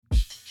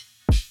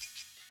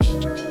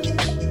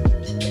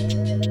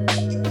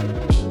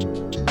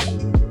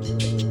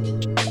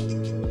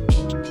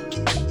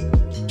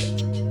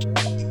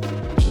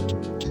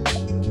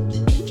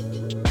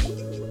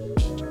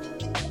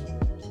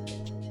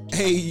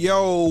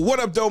Yo, what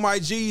up, though, my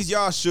G's?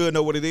 Y'all should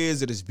know what it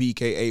is. It is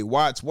BKA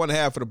Watts, one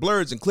half of the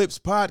Blerds and Clips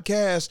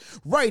podcast,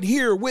 right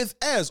here with,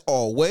 as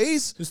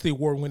always, it's the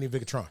award-winning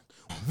Vigatron.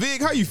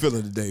 Vig, how you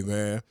feeling today,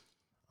 man?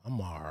 I'm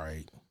all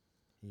right.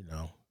 You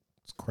know,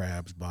 it's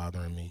crabs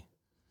bothering me.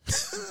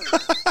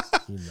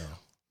 You know.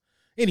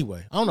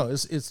 Anyway, I don't know.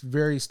 It's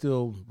very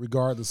still,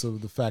 regardless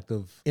of the fact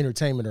of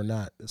entertainment or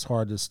not, it's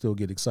hard to still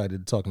get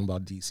excited talking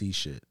about DC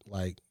shit.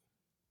 Like,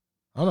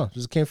 I don't know,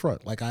 just can't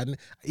front. Like,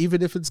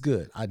 even if it's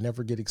good, I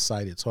never get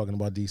excited talking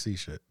about DC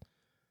shit.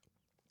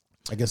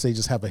 I guess they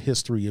just have a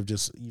history of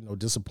just, you know,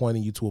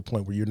 disappointing you to a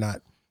point where you're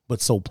not,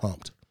 but so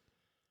pumped.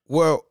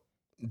 Well,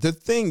 the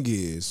thing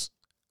is,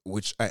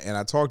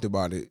 I talked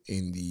about it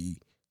in the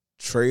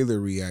trailer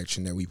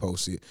reaction that we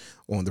posted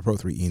on the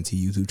Pro3ENT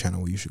YouTube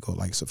channel, where you should go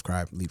like,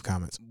 subscribe, leave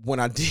comments.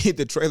 When I did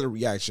the trailer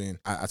reaction,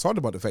 I talked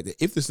about the fact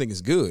that if this thing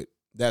is good,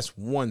 that's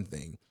one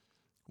thing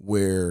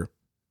where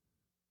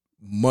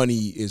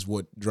money is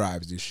what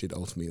drives this shit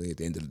ultimately at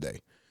the end of the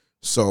day.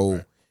 So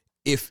right.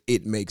 If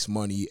it makes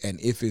money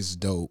and if it's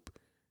dope,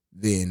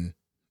 then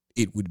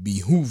it would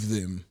behoove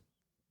them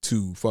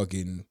to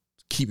fucking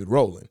keep it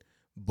rolling.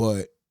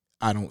 But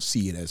I don't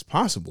see it as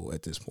possible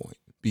at this point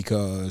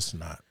because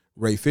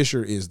Ray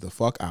Fisher is the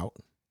fuck out.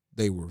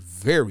 They were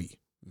very,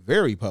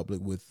 very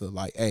public with the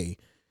like, hey,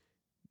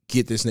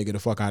 get this nigga the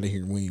fuck out of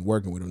here. We ain't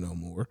working with him no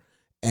more.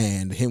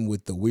 And him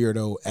with the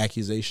weirdo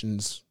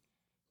accusations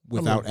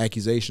without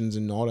accusations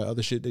and all the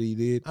other shit that he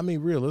did. I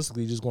mean,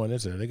 realistically, just going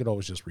into it, they could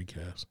always just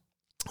recast.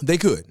 They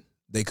could.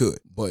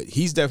 But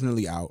he's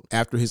definitely out.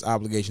 After his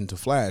obligation to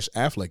Flash,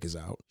 Affleck is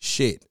out.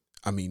 Shit.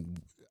 I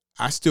mean,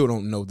 I still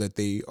don't know that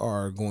they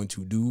are going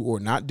to do or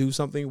not do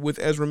something with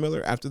Ezra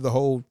Miller after the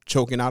whole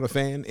choking out a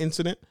fan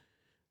incident,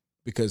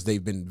 because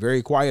they've been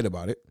very quiet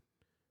about it.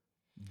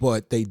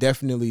 But they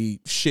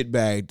definitely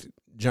shitbagged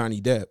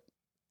Johnny Depp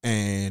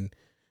and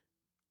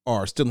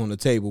are still on the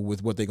table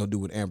with what they're going to do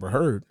with Amber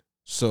Heard.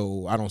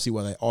 So I don't see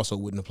why that also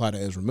wouldn't apply to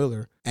Ezra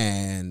Miller.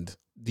 And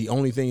the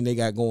only thing they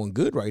got going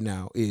good right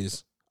now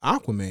is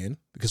Aquaman,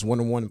 because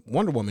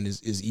Wonder Woman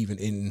is even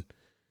in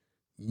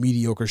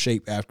mediocre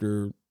shape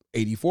after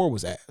 84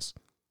 was ass.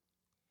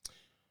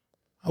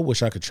 I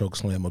wish I could choke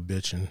slam a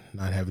bitch and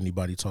not have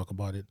anybody talk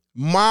about it.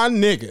 My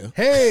nigga.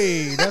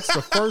 Hey, that's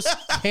the first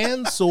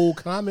cancel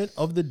comment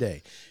of the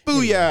day.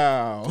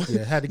 Booyah. Anyway,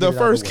 yeah, had to get the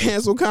first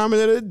cancel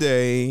comment of the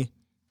day.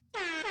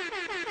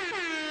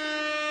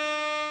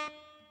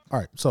 All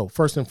right, so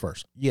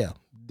first, yeah,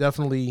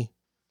 definitely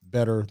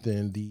better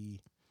than the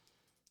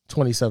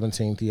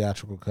 2017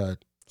 theatrical cut.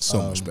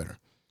 So much better.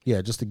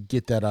 Yeah, just to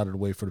get that out of the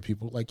way for the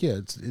people. Like, yeah,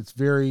 it's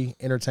very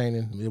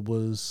entertaining. It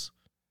was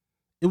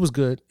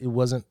good. It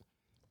wasn't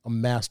a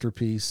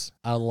masterpiece.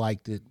 I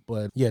liked it,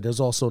 but yeah, there's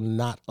also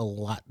not a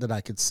lot that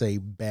I could say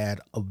bad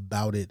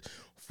about it.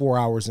 4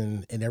 hours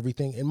and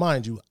everything. And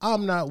mind you,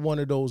 I'm not one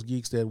of those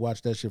geeks that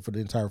watched that shit for the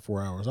entire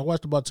 4 hours. I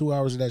watched about 2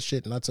 hours of that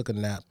shit and I took a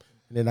nap.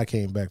 And then I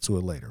came back to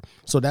it later.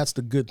 So that's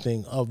the good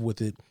thing with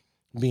it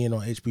being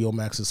on HBO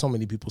Max. As so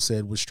many people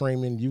said, with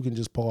streaming, you can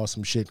just pause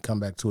some shit, come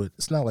back to it.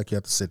 It's not like you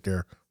have to sit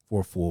there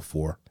for a full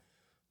 4.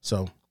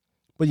 So,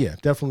 but yeah,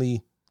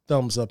 definitely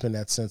thumbs up in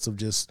that sense of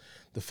just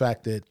the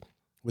fact that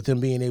with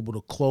them being able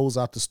to close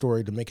out the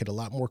story, to make it a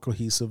lot more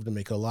cohesive, to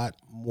make a lot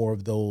more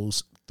of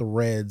those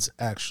threads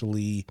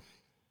actually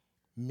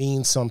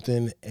mean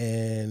something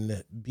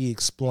and be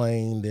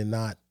explained and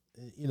not,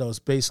 you know, it's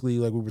basically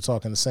like we were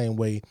talking the same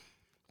way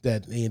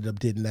that they ended up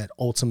getting that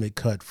ultimate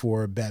cut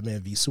for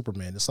Batman v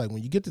Superman. It's like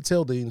when you get to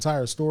tell the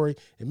entire story,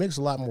 it makes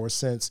a lot more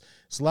sense.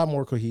 It's a lot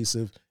more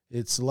cohesive.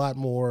 It's a lot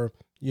more,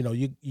 you know,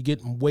 you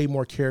get way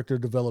more character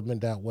development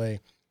that way,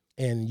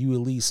 and you at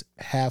least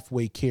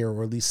halfway care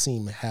or at least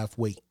seem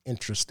halfway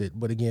interested.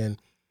 But again,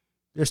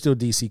 they're still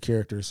DC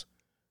characters.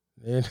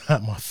 They're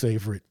not my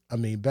favorite. I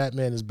mean,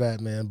 Batman is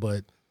Batman,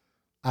 but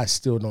I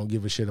still don't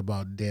give a shit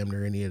about damn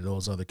near any of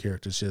those other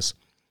characters, just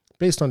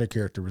based on their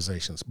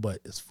characterizations. But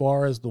as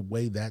far as the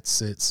way that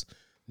sits,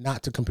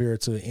 not to compare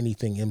it to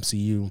anything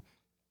MCU,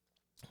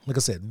 like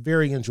I said,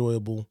 very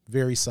enjoyable,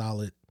 very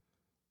solid.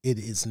 It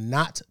is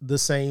not the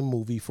same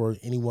movie for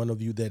any one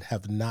of you that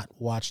have not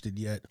watched it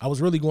yet. I was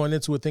really going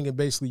into it thinking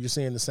basically you're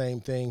saying the same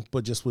thing,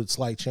 but just with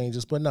slight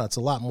changes. But no, it's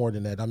a lot more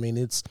than that. I mean,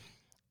 it's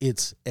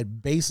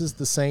at basis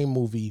the same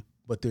movie,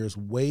 but there's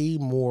way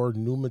more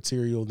new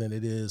material than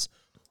it is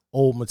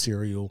old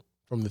material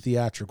from the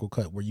theatrical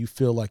cut, where you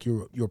feel like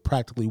you're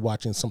practically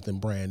watching something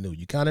brand new.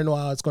 You kind of know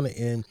how it's going to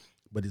end,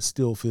 but it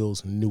still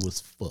feels new as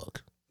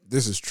fuck.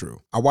 This is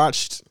true. I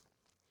watched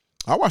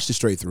it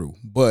straight through,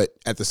 but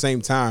at the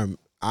same time,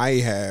 I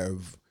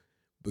have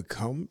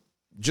become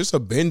just a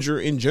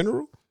binger in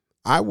general.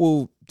 I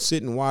will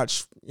sit and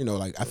watch, you know,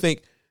 like I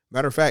think,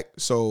 matter of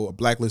fact, so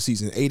Blacklist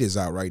season 8 is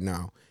out right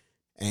now,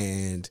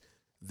 and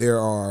there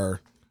are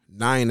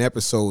 9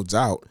 episodes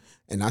out,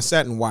 and I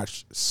sat and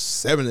watched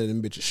 7 of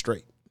them bitches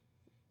straight.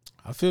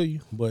 I feel you,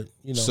 but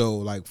you know. So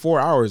like 4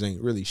 hours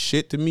ain't really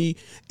shit to me.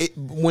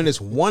 When it's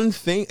one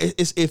thing,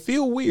 it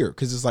feel weird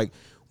because it's like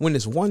when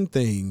it's one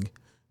thing,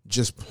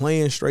 just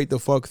playing straight the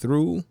fuck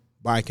through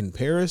by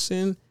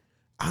comparison,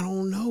 I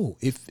don't know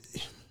if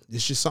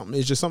it's just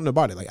something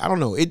about it. Like, I don't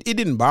know. It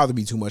didn't bother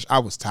me too much. I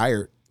was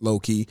tired, low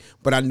key,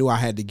 but I knew I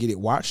had to get it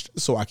watched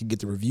so I could get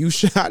the review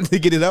shot to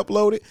get it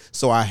uploaded.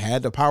 So I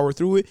had to power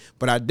through it,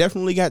 but I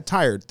definitely got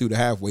tired through the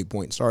halfway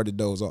point and started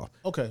to doze off.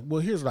 Okay,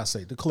 well, here's what I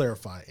say to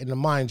clarify and to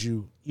mind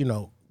you,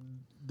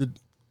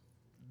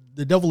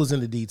 the devil is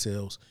in the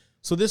details.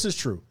 So this is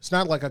true. It's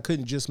not like I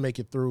couldn't just make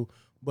it through,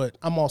 but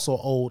I'm also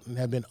old and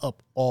have been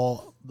up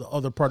all the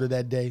other part of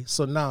that day.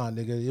 So nah,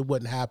 nigga, it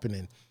wasn't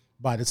happening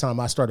by the time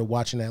I started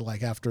watching that.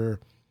 Like after,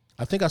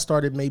 I think I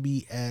started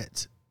maybe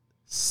at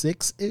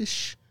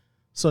 6-ish.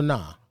 So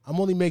nah, I'm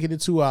only making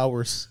it 2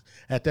 hours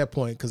at that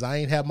point because I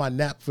ain't had my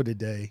nap for the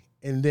day.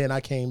 And then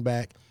I came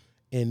back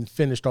and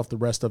finished off the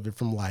rest of it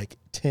from like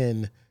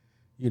 10,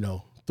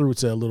 through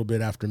to a little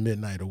bit after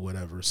midnight or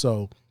whatever.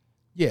 So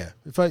yeah,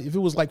 if it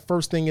was like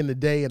first thing in the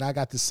day and I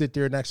got to sit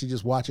there and actually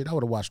just watch it, I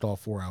would have watched all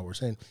 4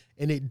 hours. And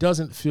it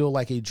doesn't feel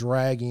like a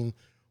dragging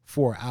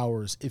 4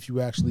 hours if you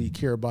actually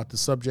care about the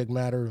subject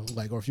matter,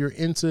 like, or if you're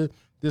into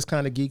this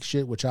kind of geek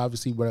shit, which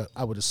obviously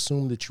I would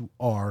assume that you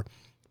are,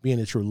 being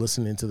that you're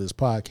listening to this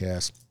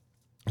podcast,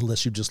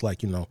 unless you just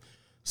like,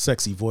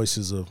 sexy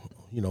voices of,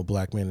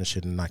 black men and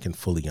shit, and I can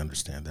fully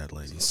understand that,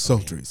 ladies.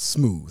 Sultry,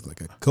 smooth, like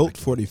a Colt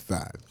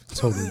 45.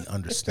 Totally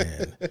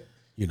understand.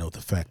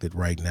 The fact that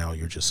right now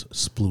you're just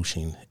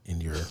splooshing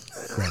in your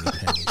granny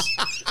panties,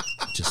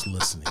 just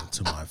listening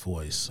to my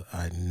voice.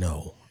 I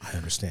know, I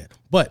understand.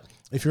 But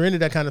if you're into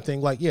that kind of thing,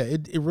 like, yeah,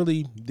 it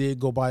really did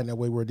go by in that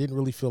way where it didn't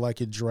really feel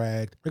like it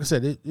dragged. Like I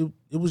said, it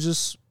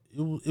was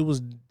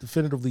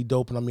definitively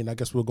dope. And I mean, I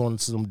guess we'll go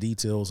into some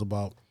details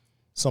about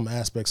some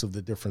aspects of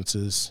the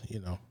differences,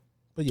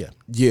 but yeah.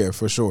 Yeah,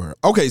 for sure.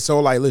 Okay. So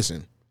like,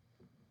 listen,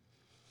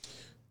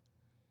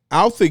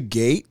 out the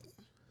gate,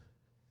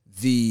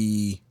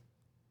 the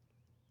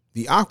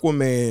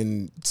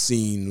Aquaman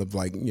scene of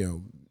like,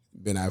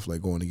 Ben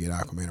Affleck going to get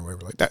Aquaman or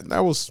whatever, like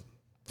that was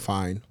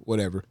fine,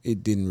 whatever.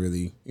 It didn't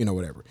really,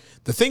 whatever.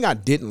 The thing I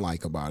didn't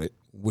like about it,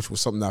 which was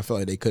something I felt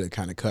like they could have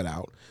kind of cut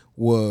out,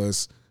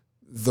 was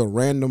the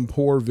random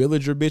poor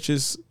villager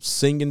bitches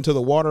singing to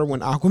the water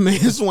when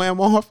Aquaman swam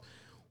off.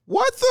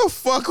 What the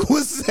fuck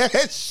was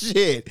that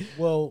shit?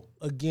 Well,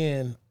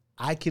 again,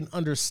 I can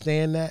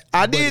understand that.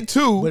 I did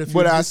too,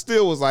 but I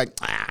still was like,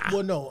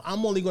 Well, no,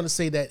 I'm only going to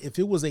say that if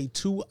it was a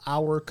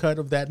 2-hour cut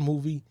of that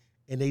movie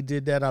and they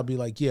did that, I'll be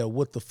like, yeah,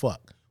 what the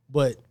fuck?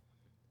 But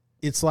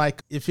it's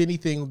like, if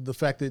anything, the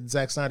fact that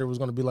Zack Snyder was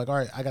going to be like, all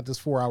right, I got this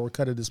 4-hour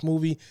cut of this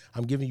movie.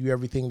 I'm giving you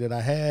everything that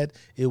I had.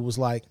 It was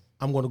like,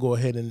 I'm going to go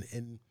ahead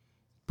and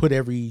put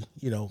every,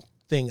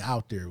 thing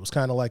out there. It was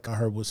kind of like I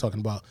heard was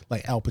talking about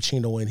like Al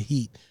Pacino in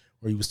Heat,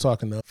 where he was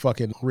talking to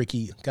fucking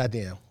Ricky.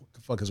 Goddamn, what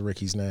the fuck is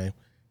Ricky's name?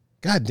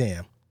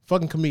 Goddamn.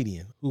 Fucking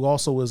comedian who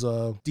also is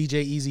a DJ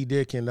Easy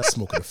Dick and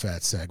smoking a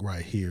fat sack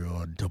right here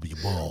on W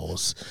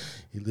Balls.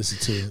 You listen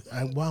to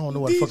I don't know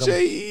what the fuck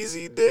DJ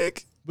Easy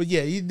Dick. But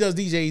yeah, he does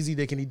DJ Easy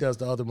Dick and he does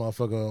the other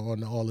motherfucker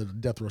on all of the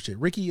Death Row shit.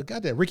 Ricky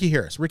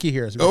Harris.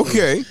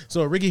 Okay.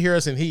 So Ricky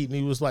Harris in Heat, and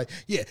he was like,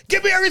 yeah,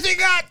 give me everything you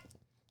got.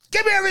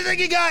 Give me everything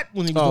you got.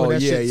 When he was doing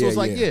that shit. So it's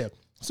like, yeah.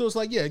 So it's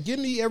like, yeah, give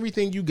me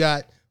everything you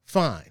got.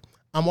 Fine.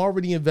 I'm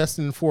already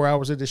investing in 4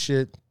 hours of this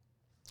shit.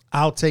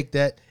 I'll take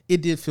that.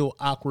 It did feel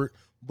awkward.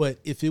 But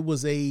if it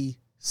was a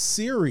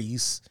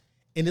series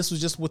and this was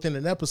just within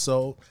an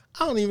episode,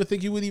 I don't even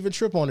think you would even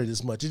trip on it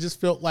as much. It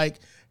just felt like,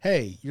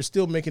 hey, you're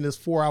still making this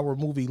 4-hour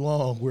movie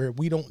long where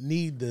we don't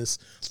need this.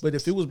 But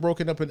if it was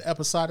broken up in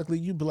episodically,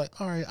 you'd be like,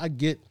 all right, I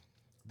get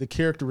the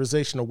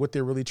characterization of what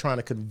they're really trying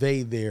to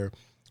convey there,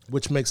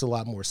 which makes a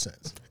lot more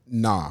sense.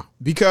 Nah,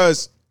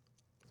 because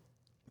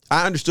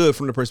I understood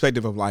from the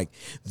perspective of like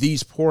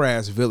these poor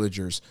ass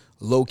villagers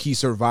low key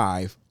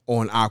survive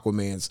on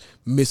Aquaman's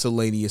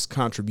miscellaneous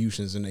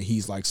contributions and that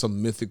he's like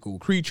some mythical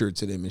creature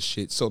to them and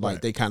shit. So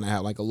like they kind of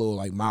have like a little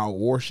like mild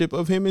worship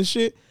of him and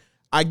shit.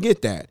 I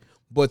get that.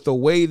 But the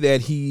way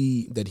that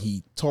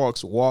he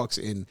talks, walks,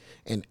 and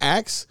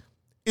acts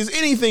is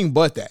anything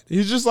but that.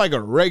 He's just like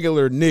a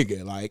regular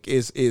nigga. Like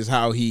is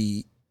how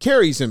he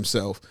carries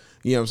himself.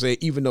 You know what I'm saying?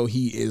 Even though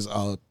he is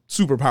a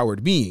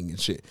superpowered being and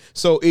shit.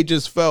 So it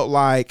just felt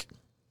like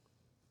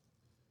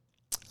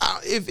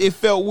it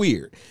felt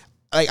weird.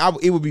 Like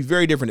it would be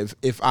very different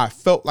if I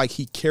felt like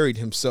he carried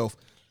himself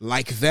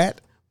like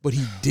that, but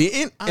he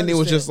didn't, and it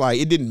was just like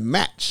it didn't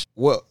match.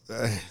 Well,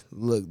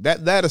 look,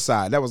 that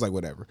aside, that was like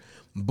whatever.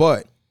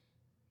 But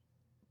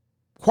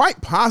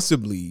quite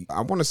possibly,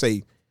 I want to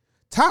say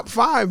top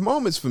 5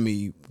 moments for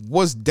me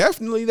was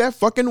definitely that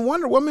fucking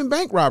Wonder Woman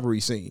bank robbery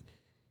scene.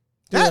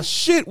 That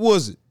shit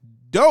was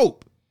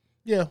dope.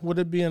 Yeah, with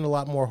it being a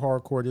lot more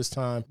hardcore this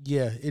time,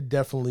 yeah, it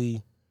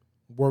definitely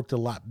worked a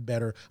lot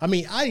better. I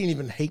mean, I didn't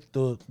even hate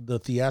the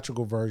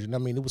theatrical version. I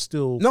mean, it was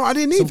still I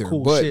didn't either.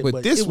 Cool but shit,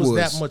 but this it was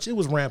that much. It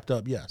was ramped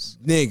up. Yes,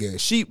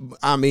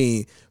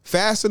 nigga.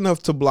 Fast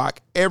enough to block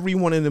every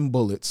one of them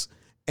bullets,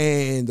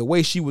 and the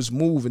way she was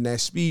moving, that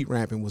speed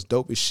ramping was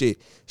dope as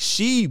shit.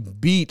 She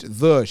beat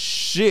the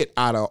shit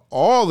out of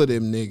all of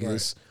them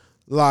niggas.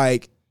 Right.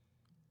 Like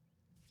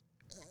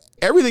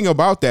everything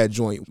about that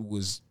joint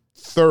was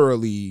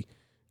thoroughly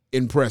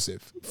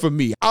impressive for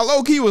me. I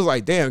low key was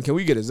like, damn, can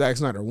we get a Zack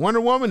Snyder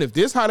Wonder Woman? If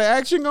this how the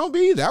action gonna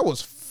be, that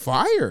was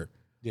fire.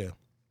 Yeah.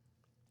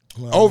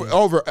 Well,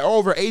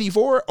 over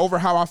 84, over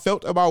how I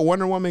felt about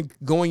Wonder Woman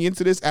going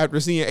into this after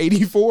seeing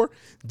 84,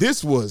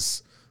 this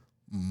was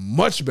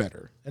much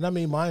better. And I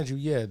mean, mind you,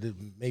 yeah,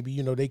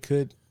 maybe, they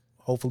could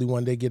hopefully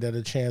one day get at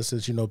a chance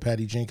since,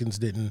 Patty Jenkins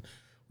didn't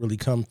really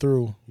come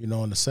through, in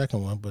the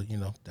second one. But,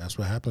 that's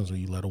what happens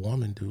when you let a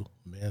woman do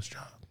a man's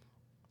job.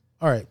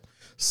 All right.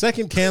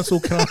 Second cancel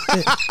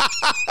comment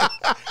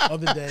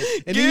of the day.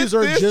 And these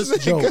are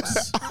just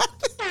jokes.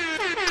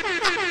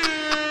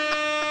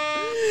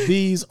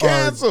 These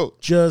Cancel. are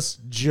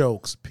just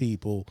jokes,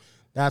 people.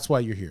 That's why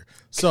you're here.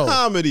 So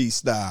comedy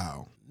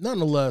style.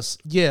 Nonetheless,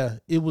 yeah,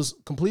 it was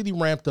completely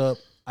ramped up.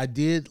 I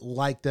did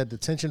like that the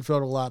tension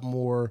felt a lot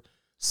more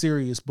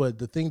serious, but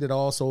the thing that I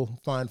also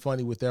find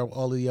funny with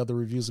all of the other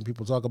reviews and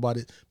people talk about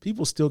it,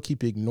 people still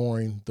keep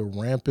ignoring the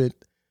rampant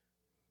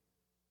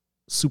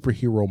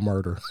superhero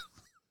murder.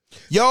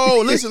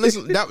 Yo, listen.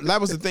 That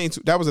was the thing too.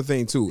 That was the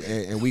thing too,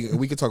 and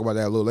we can talk about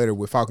that a little later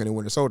with Falcon and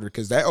Winter Soldier,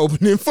 because that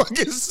opening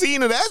fucking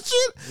scene of that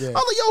shit. Yeah. I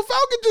was like, yo,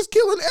 Falcon just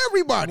killing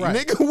everybody,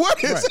 right. Nigga.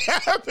 What is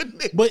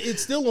happening? But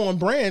it's still on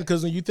brand,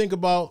 because when you think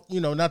about,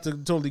 not to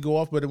totally go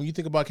off, but when you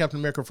think about Captain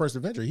America: First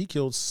Avenger, he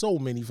killed so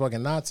many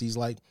fucking Nazis.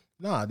 Like,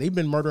 nah, they've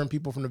been murdering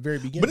people from the very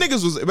beginning.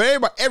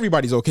 But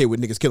everybody's okay with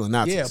niggas killing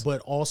Nazis. Yeah,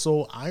 but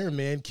also Iron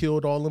Man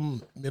killed all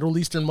them Middle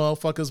Eastern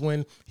motherfuckers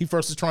when he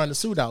first was trying to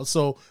suit out.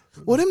 So,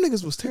 well, them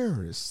niggas was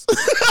terrorists.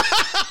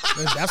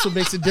 That's what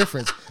makes a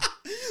difference.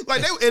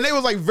 Like they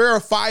was like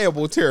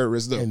verifiable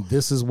terrorists though. And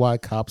this is why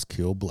cops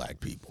kill black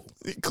people.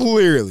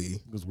 Clearly,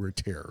 because we're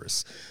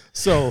terrorists.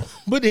 So,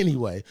 but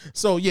anyway,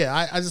 so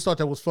yeah, I just thought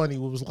that was funny. It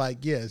was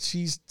like, yeah,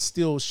 she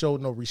still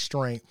showed no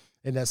restraint.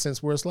 In that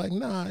sense, where it's like,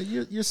 nah,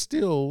 you're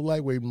still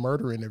like we're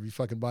murdering every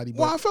fucking body.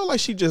 Well, I felt like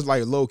she just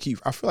like low key.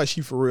 I feel like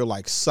she for real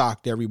like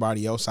socked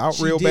everybody else out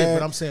real bad.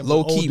 But I'm saying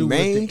low key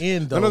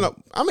maimed. No.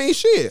 I mean,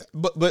 shit.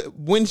 But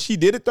when she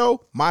did it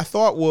though, my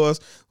thought was,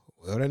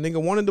 well, that nigga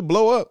wanted to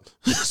blow up,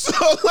 so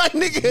like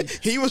nigga,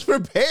 he was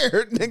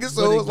prepared, nigga.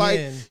 So it was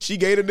like she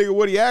gave the nigga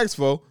what he asked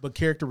for. But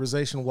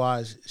characterization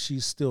wise, she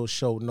still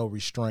showed no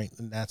restraint,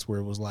 and that's where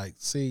it was like,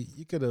 see,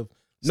 you could have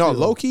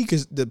low key,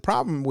 because the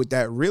problem with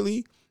that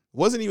really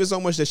wasn't even so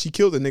much that she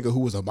killed the nigga who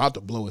was about to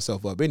blow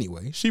himself up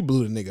anyway. She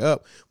blew the nigga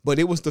up. But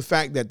it was the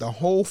fact that the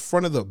whole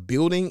front of the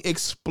building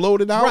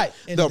exploded out. Right.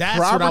 And the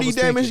property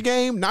damage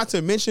game, not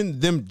to mention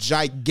them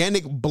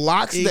gigantic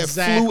blocks that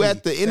flew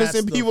at the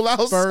innocent people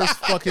outside. First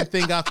fucking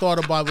thing I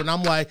thought about when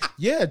I'm like,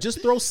 yeah,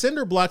 just throw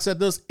cinder blocks at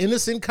those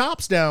innocent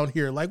cops down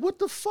here. Like, what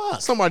the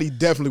fuck? Somebody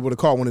definitely would have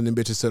called one of them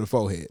bitches to the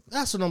forehead.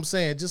 That's what I'm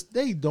saying. Just,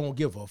 they don't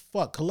give a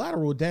fuck.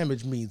 Collateral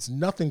damage means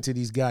nothing to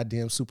these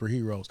goddamn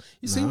superheroes.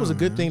 You see, it was a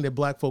good thing that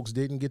black folks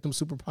didn't get them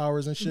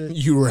superpowers and shit.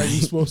 You right. Like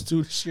you supposed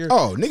to this year.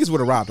 Oh, niggas would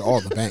have robbed all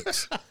the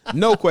banks.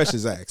 No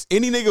questions asked.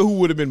 Any nigga who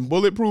would have been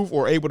bulletproof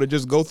or able to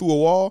just go through a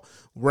wall,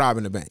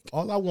 robbing the bank.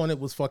 All I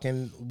wanted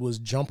was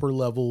jumper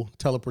level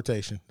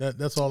teleportation.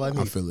 That's all I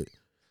need. I feel it.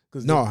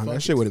 No,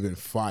 that shit would have been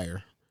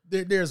fire.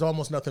 There's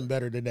almost nothing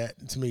better than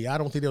that to me. I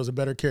don't think there was a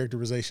better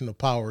characterization of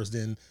powers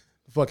than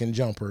fucking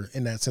jumper,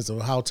 in that sense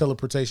of how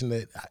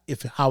teleportation,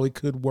 how it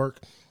could work.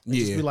 Yeah.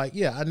 Just be like,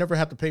 yeah, I never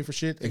have to pay for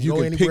shit. If you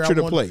can picture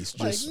the place,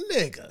 like, just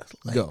nigga,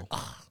 like, go.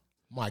 Oh,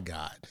 my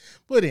God.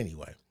 But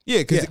anyway.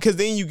 Yeah, because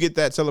then you get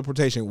that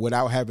teleportation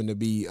without having to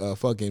be a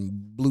fucking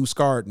blue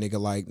scarred nigga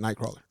like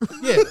Nightcrawler.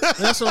 Yeah,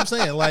 that's what I'm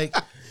saying. Like,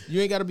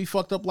 you ain't got to be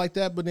fucked up like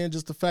that, but then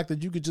just the fact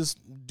that you could just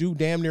do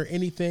damn near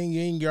anything,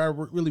 you ain't got to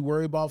really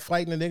worry about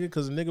fighting a nigga,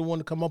 because a nigga want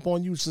to come up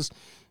on you, it's just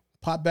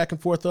pop back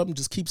and forth up and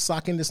just keep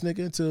socking this nigga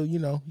until,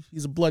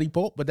 he's a bloody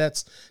pulp. But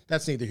that's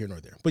neither here nor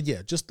there. But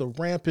yeah, just the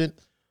rampant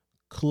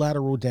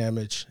collateral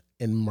damage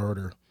and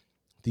murder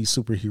these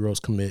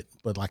superheroes commit.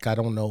 But like, I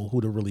don't know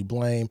who to really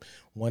blame.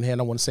 One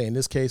hand, I want to say in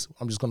this case,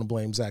 I'm just going to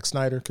blame Zack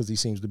Snyder, because he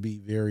seems to be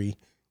very,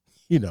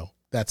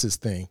 that's his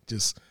thing.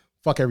 Just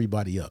fuck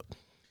everybody up.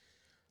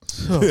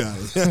 Yeah.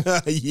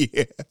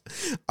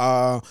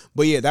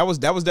 But yeah, that was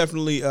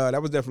definitely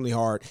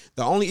hard.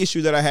 The only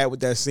issue that I had with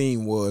that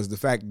scene was the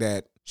fact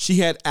that she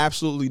had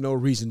absolutely no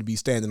reason to be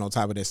standing on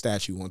top of that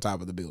statue on top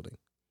of the building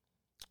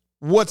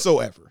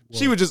whatsoever. Well,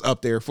 she was just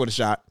up there for the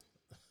shot.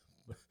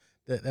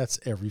 That's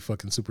every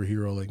fucking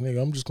superhero. Like,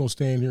 nigga, I'm just gonna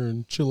stand here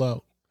and chill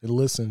out and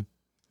listen,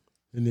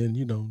 and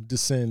then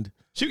descend.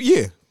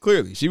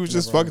 Clearly she was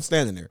just fucking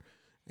standing there.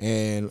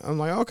 And I'm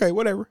like, okay,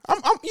 whatever.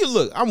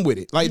 I'm with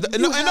it. Like,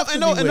 and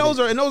those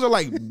are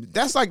like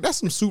that's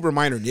some super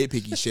minor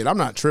nitpicky shit. I'm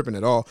not tripping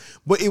at all.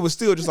 But it was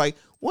still just like,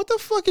 what the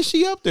fuck is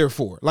she up there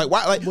for? Like,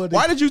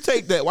 why did you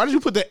take that? Why did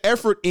you put the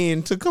effort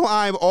in to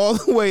climb all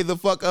the way the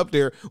fuck up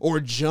there, or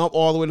jump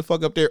all the way the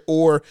fuck up there,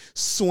 or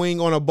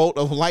swing on a bolt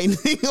of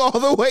lightning all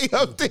the way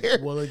up there?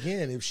 Well,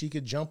 again, if she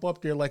could jump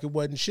up there like it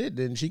wasn't shit,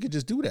 then she could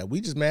just do that.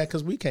 We just mad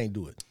because we can't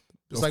do it.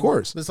 Of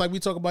course. It's like we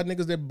talk about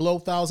niggas that blow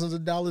thousands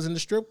of dollars in the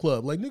strip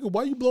club. Like, nigga,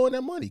 why you blowing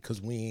that money?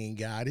 Because we ain't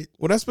got it.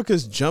 Well, that's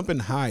because jumping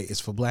high is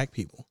for black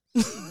people.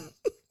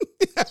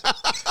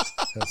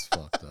 That's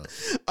fucked up.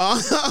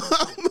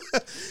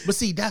 Um, But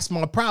see, that's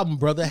my problem,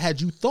 brother. Had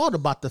you thought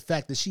about the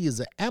fact that she is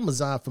an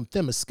Amazon from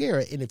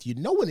Themyscira, and if you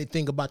know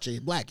anything about your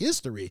black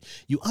history,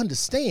 you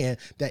understand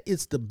that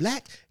it's the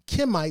black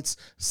Kemites,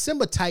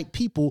 Semitite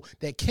people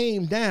that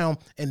came down,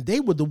 and they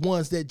were the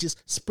ones that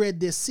just spread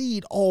their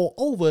seed all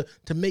over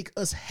to make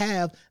us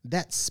have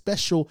that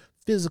special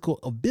physical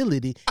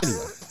ability.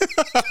 Anyway.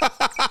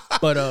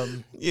 But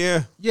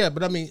yeah.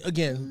 but I mean,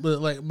 again, but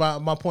like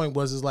my point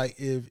was is like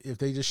if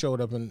they just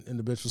showed up and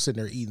the bitch was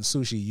sitting there eating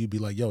sushi, you'd be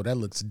like, yo, that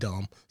looks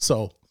dumb.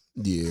 So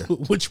Yeah.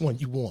 which one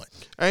you want?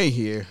 I ain't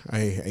here.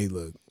 Hey,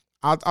 look.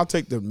 I'll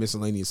take the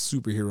miscellaneous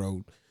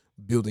superhero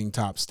building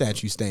top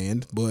statue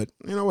stand, but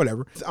you know,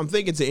 whatever. I'm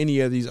thinking to any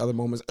of these other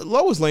moments.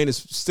 Lois Lane is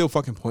still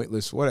fucking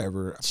pointless.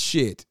 Whatever.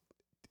 Shit.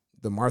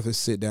 The Martha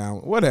sit down,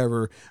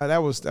 whatever. That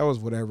was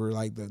whatever.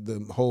 Like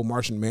the whole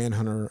Martian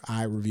Manhunter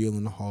eye reveal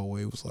in the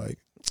hallway was like,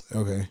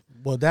 okay.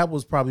 Well, that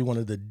was probably one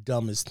of the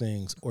dumbest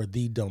things, or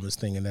the dumbest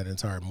thing in that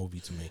entire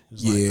movie to me. It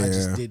was Yeah. like, I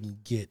just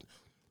didn't get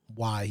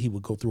why he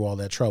would go through all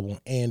that trouble,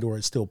 and or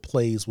it still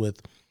plays with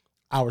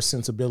our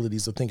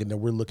sensibilities of thinking that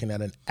we're looking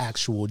at an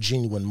actual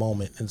genuine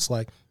moment. And it's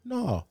like,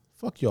 no,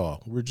 fuck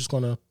y'all. We're just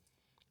gonna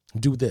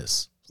do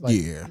this. It's like,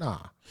 Yeah. Nah.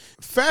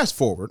 Fast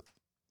forward.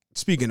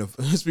 Speaking of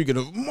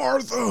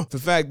Martha, the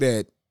fact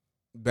that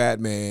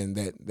Batman,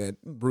 that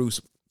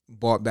Bruce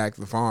bought back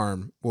the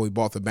farm, well, he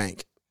bought the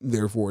bank,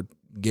 therefore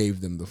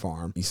gave them the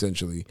farm,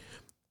 essentially.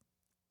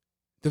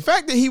 The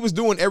fact that he was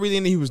doing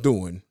everything that he was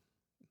doing,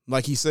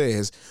 like he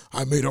says,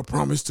 I made a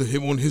promise to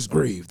him on his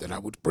grave that I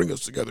would bring us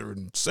together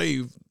and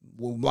save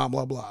blah,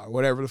 blah, blah,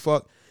 whatever the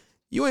fuck.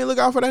 You ain't look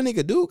out for that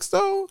nigga Dukes,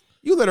 though?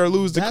 You let her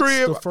lose the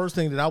crib. That's the first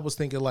thing that I was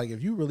thinking, like,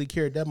 if you really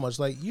cared that much,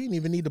 like, you didn't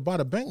even need to buy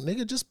the bank,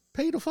 nigga. Just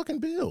pay the fucking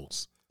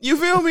bills. You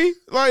feel me?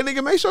 Like,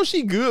 nigga, make sure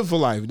she good for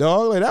life,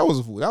 dog. Like, that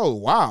was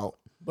wild.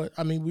 But,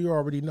 I mean, we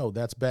already know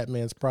that's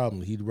Batman's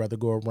problem. He'd rather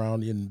go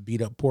around and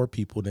beat up poor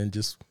people than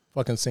just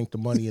fucking sink the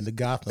money into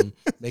Gotham,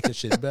 making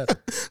shit better.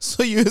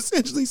 So you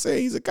essentially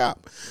say he's a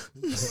cop.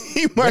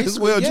 He might as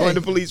well join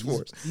the police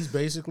force. He's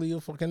basically a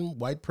fucking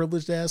white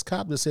privileged ass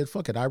cop that said,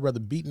 fuck it, I'd rather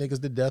beat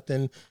niggas to death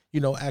than,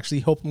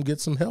 actually help them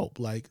get some help.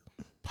 Like,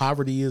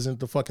 poverty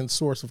isn't the fucking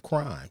source of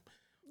crime.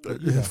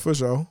 But, Yeah, for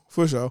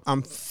sure.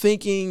 I'm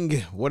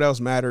thinking what else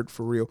mattered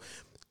for real.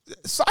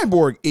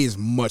 Cyborg is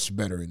much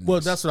better in this. Well,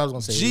 that's what I was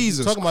going to say.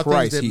 Jesus talking about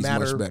Christ, things that he's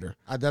matter, much better.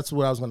 That's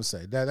what I was going to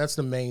say. That's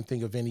the main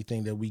thing of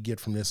anything that we get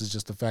from this is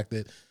just the fact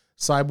that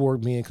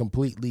Cyborg being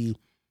completely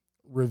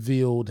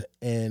revealed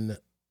and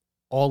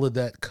all of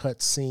that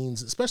cut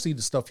scenes, especially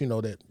the stuff,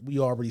 that we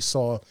already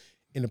saw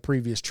in the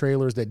previous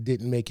trailers that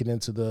didn't make it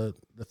into the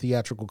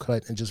theatrical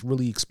cut, and just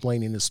really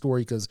explaining the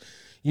story because,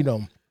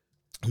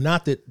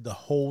 not that the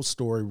whole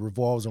story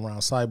revolves around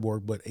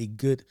Cyborg, but a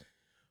good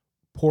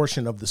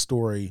portion of the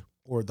story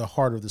or the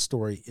heart of the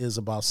story is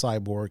about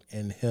Cyborg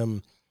and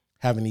him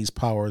having these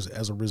powers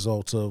as a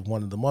result of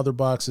one of the mother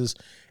boxes,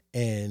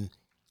 and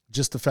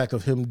just the fact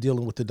of him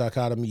dealing with the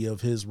dichotomy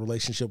of his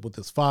relationship with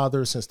his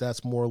father, since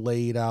that's more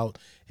laid out,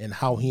 and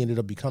how he ended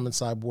up becoming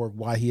Cyborg,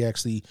 why he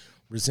actually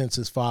resents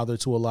his father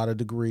to a lot of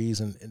degrees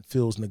and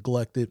feels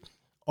neglected.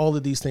 All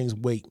of these things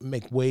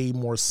make way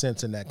more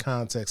sense in that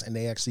context, and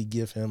they actually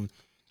give him,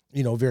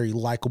 very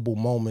likable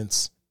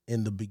moments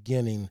in the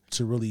beginning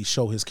to really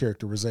show his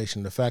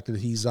characterization. The fact that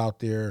he's out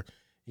there,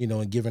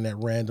 and giving that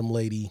random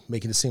lady,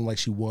 making it seem like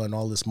she won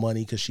all this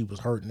money because she was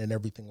hurting and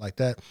everything like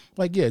that.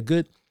 Like, yeah,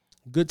 good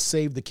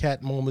save the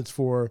cat moments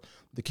for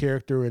the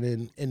character.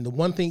 And the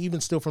one thing,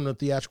 even still from the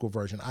theatrical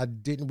version, I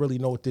didn't really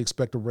know what to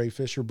expect of Ray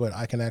Fisher, but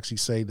I can actually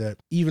say that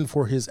even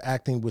for his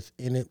acting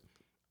within it,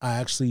 I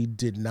actually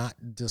did not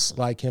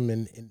dislike him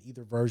in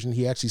either version.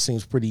 He actually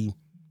seems pretty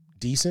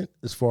decent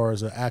as far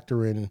as an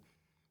actor and,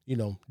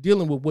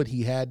 dealing with what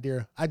he had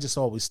there. I just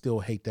always still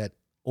hate that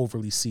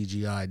overly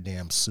CGI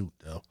damn suit,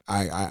 though.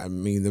 I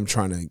mean, them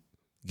trying to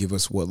give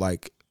us what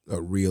like a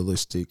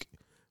realistic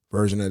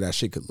version of that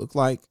shit could look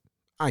like.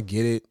 I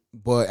get it,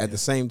 but at the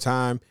same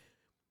time,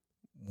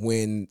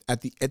 when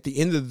at the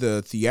end of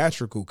the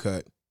theatrical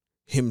cut,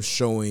 him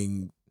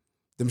showing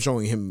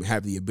him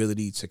have the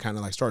ability to kind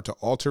of like start to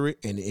alter it,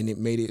 and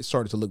it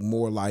started to look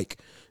more like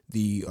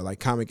the like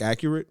comic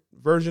accurate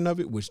version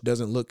of it, which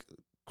doesn't look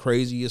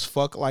crazy as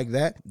fuck like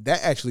that.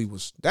 That actually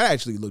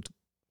looked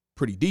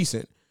pretty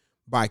decent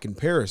by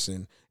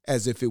comparison,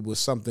 as if it was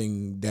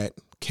something that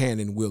can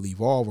and will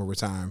evolve over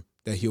time,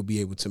 that he'll be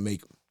able to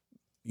make,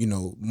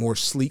 more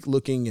sleek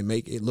looking and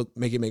make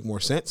it make more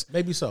sense.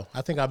 Maybe so.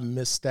 I think I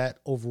missed that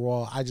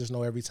overall. I just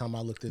know every time I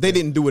looked at they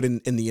didn't do it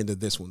in the end of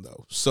this one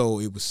though. So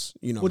it was,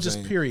 well,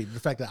 just period. The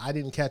fact that I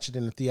didn't catch it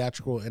in the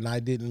theatrical,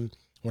 and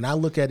when I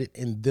look at it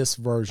in this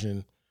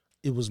version,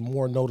 it was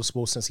more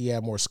noticeable since he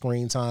had more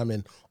screen time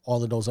and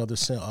all of those other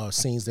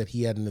scenes that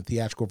he had in the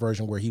theatrical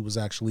version where he was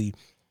actually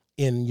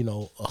in,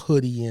 a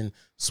hoodie and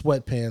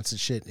sweatpants and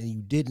shit, and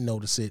you didn't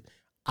notice it.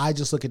 I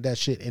just look at that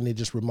shit and it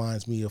just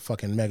reminds me of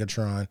fucking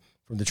Megatron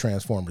from the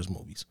Transformers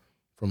movies,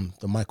 from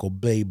the Michael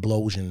Bay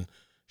Blowsion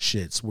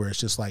shits, where it's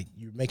just like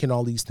you're making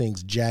all these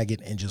things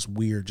jagged and just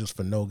weird just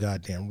for no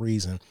goddamn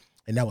reason.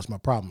 And that was my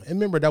problem. And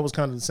remember, that was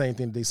kind of the same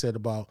thing they said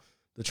about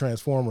the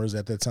Transformers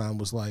at that time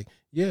was like,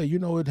 yeah, you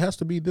know, it has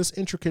to be this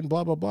intricate,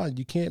 blah, blah, blah.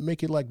 You can't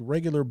make it like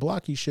regular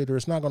blocky shit or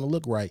it's not going to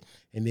look right.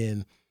 And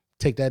then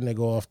take that nigga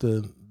off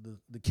the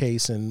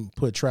case and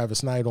put Travis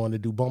Snyder on to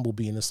do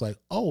Bumblebee. And it's like,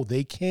 oh,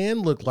 they can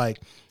look like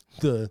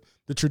the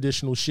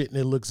traditional shit and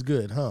it looks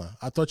good, huh?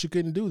 I thought you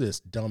couldn't do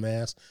this,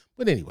 dumbass.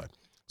 But anyway,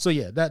 so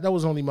yeah, that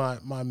was only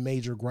my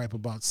major gripe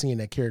about seeing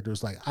that character.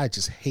 It's like, I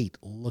just hate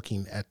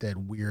looking at that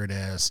weird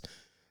ass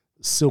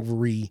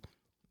silvery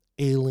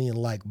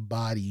alien-like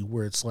body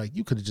where it's like,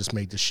 you could have just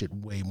made this shit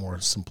way more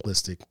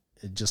simplistic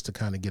just to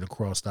kind of get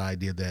across the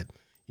idea that,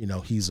 you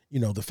know, he's, you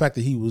know, the fact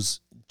that he was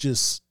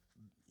just,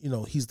 you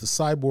know, he's the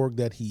cyborg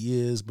that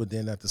he is, but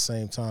then at the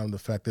same time, the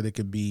fact that it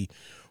could be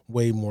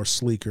way more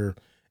sleeker.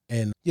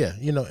 And yeah,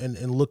 you know,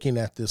 and looking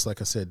at this,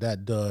 like I said,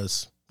 that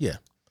does, yeah.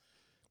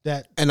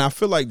 That, and I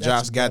feel like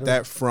Josh got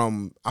that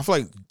from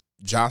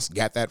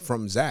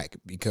Zack,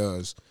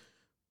 because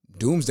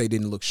Doomsday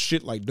didn't look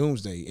shit like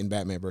Doomsday in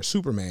Batman vs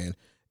Superman.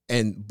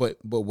 And but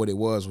what it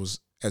was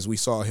as we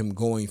saw him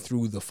going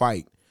through the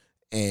fight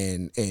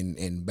and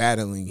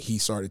battling, he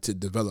started to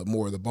develop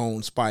more of the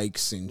bone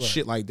spikes and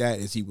shit like that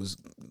as he was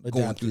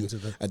going through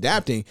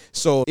adapting.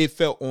 So it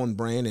felt on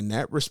brand in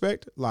that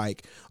respect.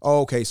 Like,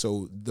 oh, okay,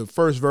 so the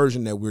first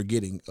version that we're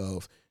getting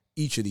of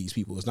each of these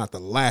people is not the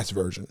last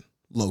version,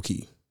 low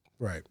key,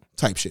 right?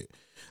 Type shit.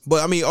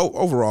 But I mean,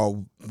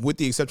 overall, with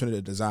the exception of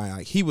the design,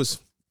 like he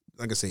was,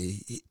 like I say,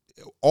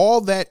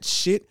 all that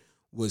shit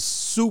was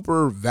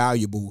super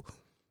valuable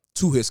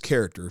to his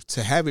character.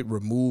 To have it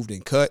removed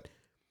and cut,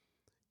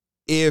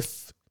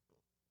 if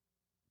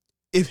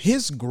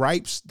his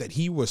gripes that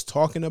he was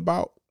talking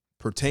about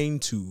pertain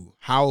to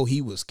how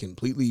he was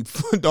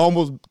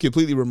almost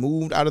completely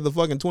removed out of the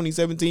fucking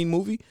 2017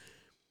 movie,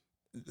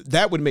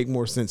 that would make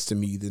more sense to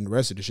me than the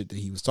rest of the shit that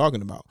he was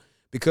talking about,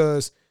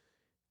 because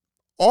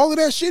all of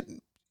that shit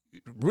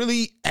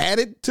really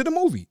added to the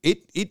movie.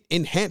 It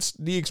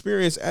enhanced the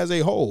experience as a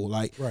whole.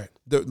 Like, right.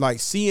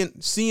 Seeing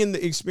the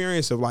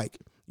experience of, like,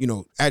 you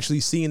know,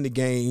 actually seeing the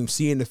game,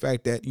 seeing the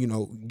fact that, you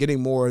know,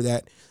 getting more of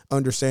that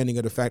understanding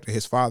of the fact that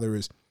his father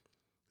is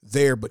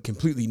there but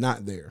completely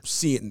not there.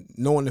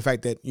 Knowing the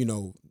fact that, you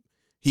know,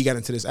 he got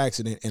into this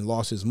accident and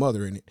lost his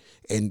mother in it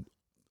and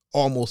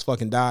almost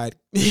fucking died,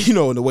 you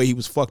know, in the way he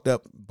was fucked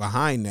up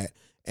behind that.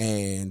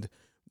 And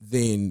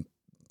then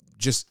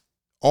just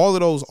all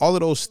of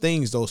those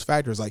things, those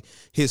factors, like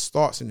his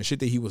thoughts and the shit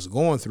that he was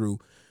going through,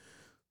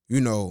 you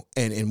know,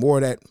 and more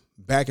of that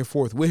back and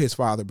forth with his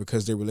father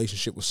because their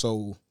relationship was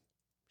so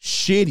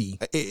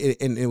shitty.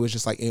 And it was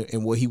just like,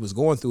 and what he was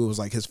going through, it was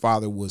like his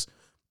father was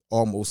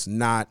almost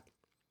not,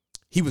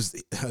 he was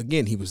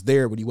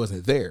there, but he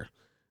wasn't there.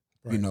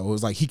 Right. You know, it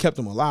was like he kept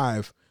him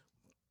alive,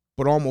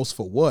 but almost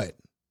for what?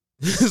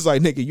 It's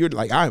like, nigga, you're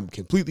like, I'm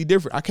completely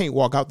different. I can't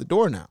walk out the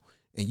door now.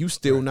 And you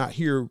still not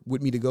here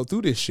with me to go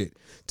through this shit,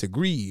 to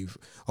grieve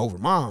over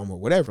mom or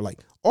whatever. Like,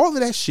 all of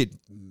that shit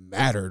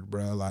mattered,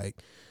 bro. Like,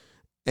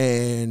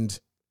 and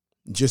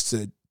just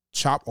to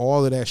chop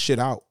all of that shit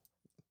out,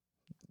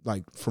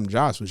 like, from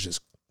Josh was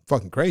just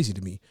fucking crazy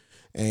to me.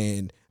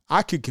 And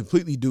I could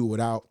completely do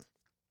without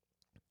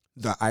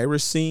the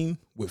Iris scene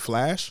with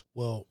Flash.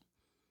 Well,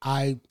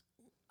 I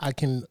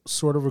can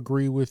sort of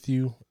agree with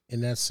you in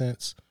that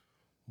sense,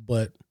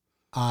 but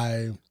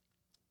I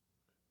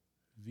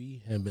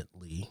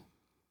vehemently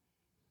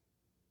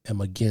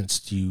am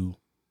against you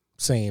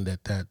saying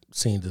that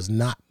scene does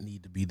not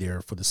need to be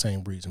there for the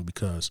same reason,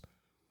 because,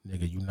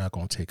 nigga, you're not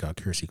going to take out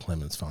Kiersey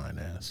Clemens' fine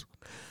ass.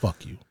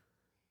 Fuck you.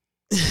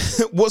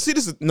 Well, see,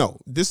 this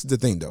is the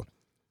thing, though,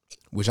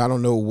 which I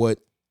don't know what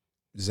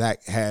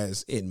Zack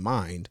has in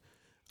mind.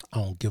 I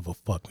don't give a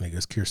fuck, nigga.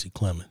 It's Kiersey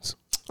Clemens.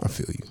 I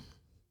feel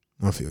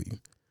you.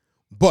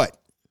 But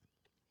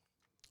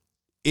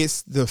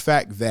it's the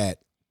fact that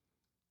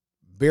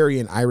Barry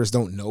and Iris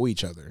don't know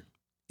each other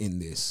in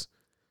this.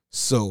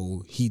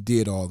 So he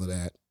did all of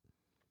that.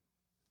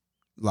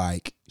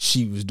 Like,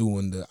 she was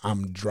doing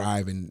I'm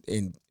driving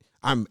and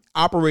I'm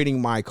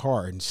operating my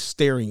car and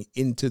staring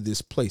into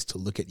this place to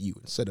look at you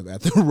instead of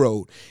at the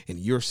road. And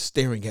you're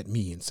staring at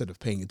me instead of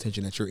paying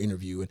attention at your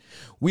interview. And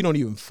we don't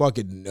even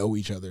fucking know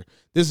each other.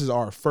 This is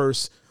our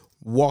first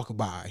walk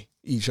by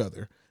each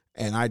other.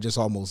 And I just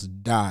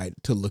almost died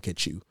to look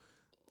at you.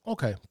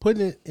 Okay.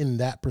 Putting it in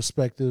that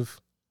perspective,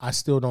 I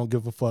still don't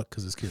give a fuck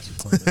because it's Kiersey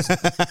Clemens.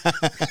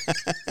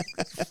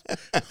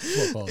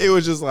 It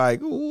was just like,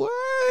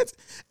 what?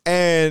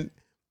 And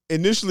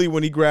initially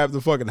when he grabbed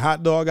the fucking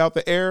hot dog out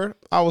the air,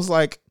 I was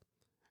like,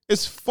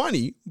 it's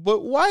funny,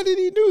 but why did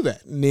he do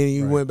that? And then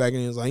he went back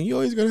and he was like,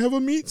 he's going to have a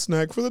meat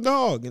snack for the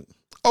dog. And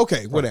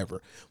okay,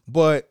 whatever.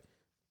 But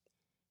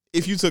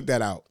if you took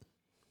that out,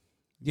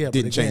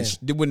 wouldn't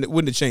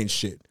have changed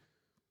shit.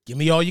 Give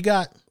me all you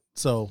got.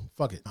 So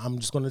fuck it. I'm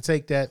just going to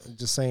take that and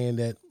just saying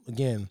that,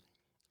 again,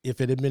 if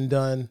it had been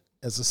done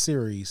as a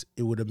series,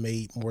 it would have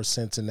made more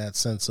sense in that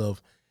sense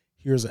of,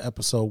 here's an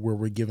episode where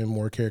we're giving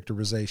more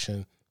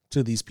characterization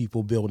to these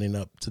people building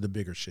up to the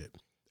bigger shit.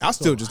 I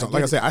still just don't,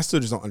 like I said, I still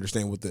just don't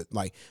understand what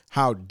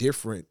how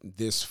different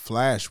this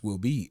Flash will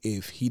be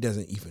if he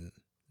doesn't even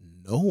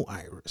know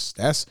Iris.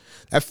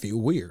 That feel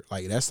weird.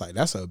 Like that's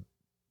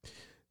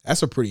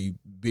a pretty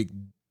big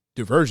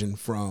diversion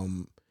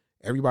from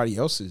everybody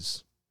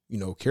else's,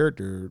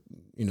 character,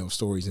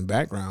 stories and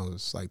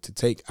backgrounds. Like to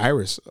take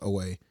Iris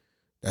away,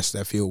 that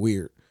feel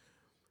weird.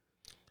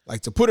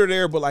 Like to put her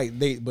there, but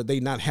they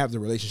not have the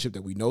relationship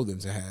that we know them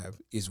to have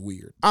is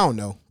weird. I don't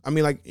know. I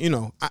mean,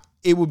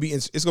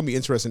 it's gonna be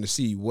interesting to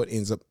see what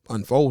ends up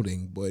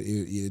unfolding, but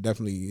it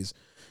definitely is.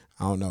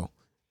 I don't know,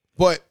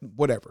 but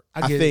whatever.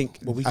 I think,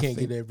 but we can't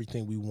get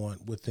everything we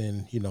want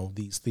within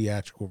these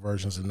theatrical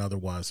versions, and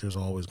otherwise, there's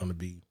always going to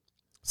be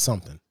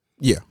something.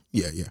 Yeah.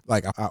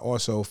 Like I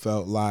also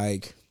felt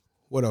like.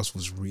 What else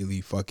was really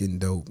fucking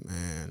dope,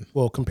 man?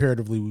 Well,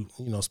 comparatively,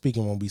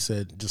 speaking when we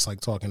said, just like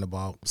talking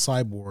about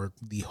Cyborg,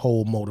 the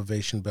whole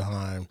motivation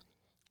behind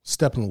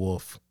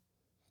Steppenwolf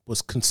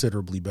was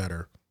considerably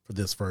better for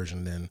this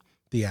version than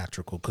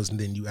theatrical, because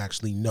then you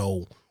actually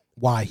know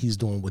why he's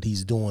doing what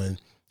he's doing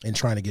and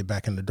trying to get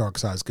back in the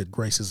Darkseid's good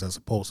graces, as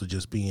opposed to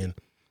just being,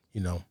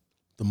 the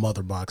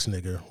mother box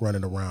nigga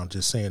running around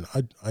just saying,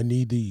 I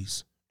need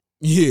these.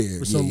 Yeah,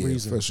 for some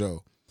reason. For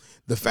sure.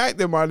 The fact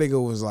that my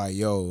nigga was like,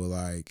 yo,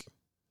 like,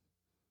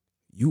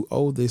 you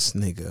owe this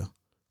nigga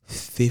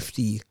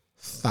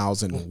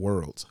 50,000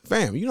 worlds.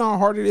 Fam, you know how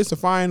hard it is to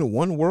find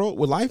one world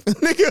with life?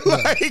 Nigga,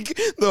 like,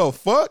 the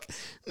fuck?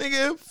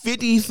 Nigga,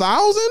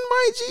 50,000,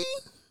 my G?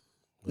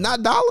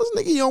 Not dollars,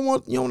 nigga. You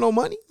don't know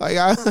money? Like,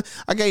 I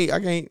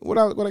can't, what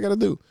I gotta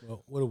do?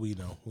 Well, what do we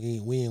know?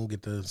 We ain't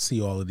get to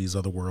see all of these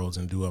other worlds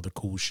and do other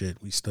cool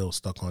shit. We still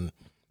stuck on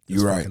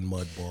this fucking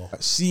mud ball.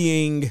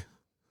 Seeing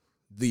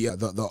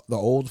the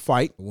old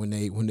fight when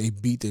they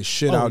beat the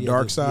shit out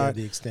Darkseid,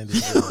 the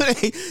extended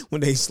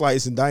when they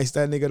slice and dice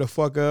that nigga the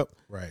fuck up.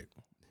 Right.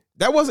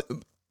 That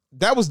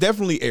was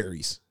definitely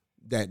Ares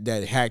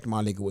that hacked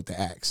my nigga with the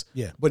axe.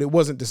 Yeah. But it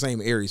wasn't the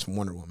same Ares from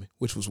Wonder Woman,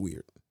 which was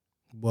weird.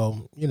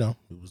 Well, it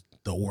was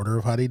the order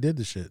of how they did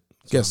the shit.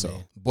 Guess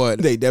so. But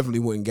they definitely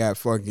wouldn't got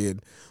fucking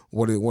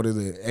one of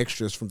the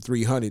extras from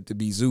 300 to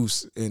be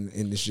Zeus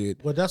in the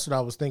shit. Well, that's what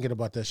I was thinking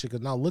about that shit.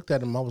 Because now I looked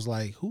at him, I was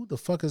like, who the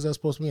fuck is that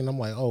supposed to be? And I'm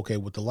like, oh, okay,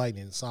 with the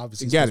lightning, it's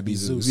obviously it got to be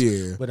Zeus.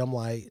 Yeah. But I'm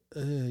like,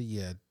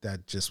 yeah,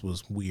 that just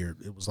was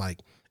weird. It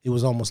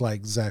was almost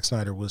like Zack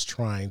Snyder was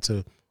trying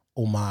to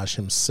homage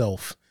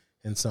himself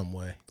in some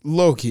way.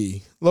 Low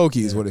key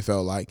is what it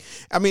felt like.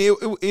 I mean,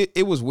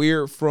 it was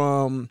weird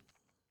from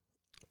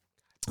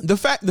the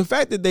fact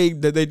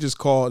that they just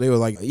called, they were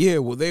like, yeah,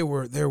 well, there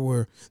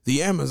were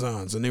the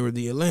Amazons and they were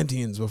the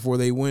Atlanteans before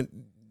they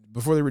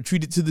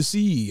retreated to the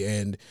sea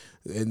and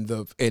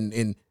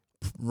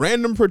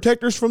random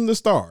protectors from the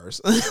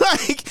stars.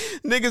 Like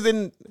niggas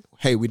in,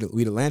 hey, we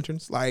the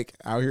lanterns, like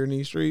out here in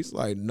these streets,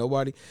 like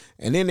nobody.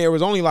 And then there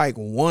was only like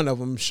one of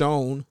them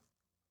shown,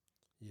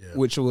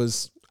 which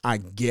was, I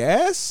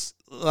guess,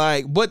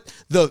 like, but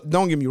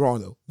don't get me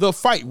wrong though, the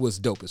fight was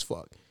dope as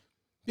fuck.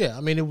 Yeah,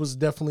 I mean, it was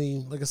definitely,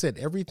 like I said,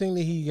 everything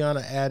that he kind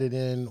of added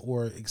in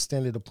or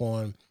extended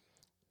upon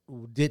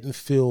didn't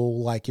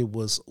feel like it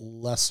was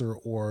lesser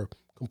or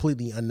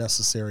completely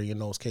unnecessary in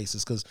those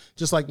cases. Because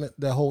just like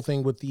the whole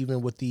thing with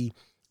the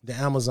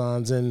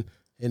Amazons and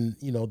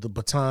the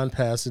baton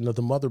passing of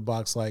the mother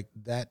box, like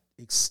that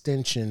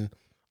extension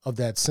of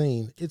that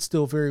scene, it's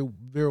still very,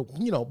 very,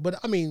 but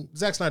I mean,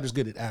 Zack Snyder's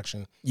good at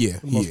action. Yeah,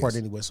 for the most part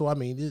anyway. So, I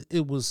mean,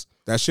 it was.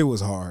 That shit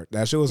was hard.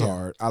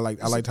 Hard. I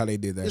liked how they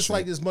did that. It's shit.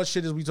 Like as much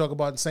shit as we talk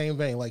about in the same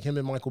vein. Like him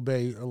and Michael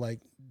Bay are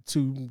like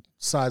two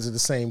sides of the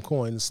same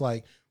coin. It's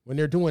like when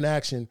they're doing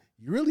action,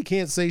 you really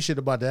can't say shit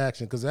about the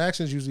action because the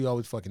action's usually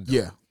always fucking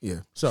dope.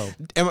 Yeah. So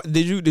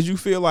did you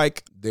feel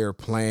like their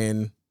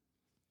plan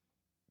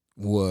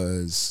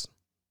was?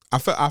 I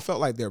felt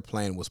like their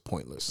plan was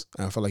pointless.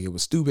 I felt like it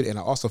was stupid, and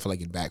I also felt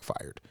like it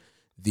backfired.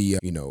 The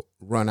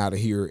run out of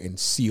here and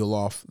seal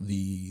off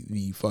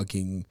the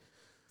fucking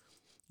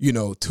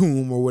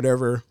tomb or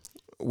whatever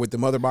with the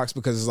mother box,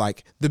 because it's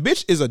like the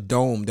bitch is a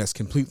dome that's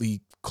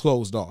completely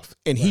closed off,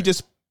 and he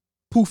just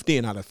poofed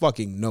in out of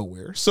fucking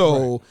nowhere.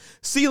 So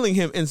sealing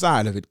him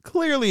inside of it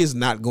clearly is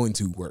not going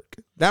to work.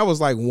 That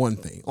was like one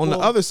thing. On the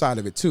other side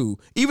of it too,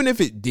 even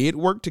if it did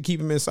work to keep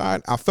him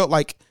inside, I felt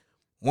like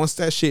once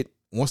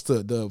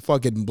the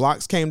fucking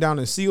blocks came down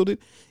and sealed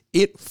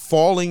it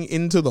falling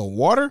into the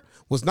water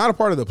was not a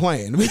part of the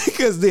plan,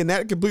 because then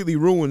that completely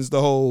ruins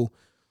the whole.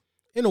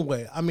 In a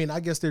way, I mean, I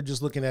guess they're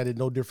just looking at it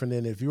no different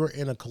than if you're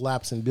in a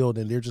collapsing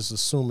building, they're just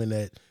assuming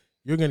that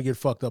you're going to get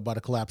fucked up by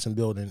the collapsing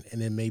building and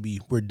then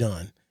maybe we're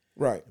done.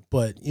 Right.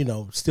 But,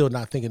 still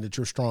not thinking that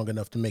you're strong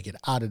enough to make it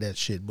out of that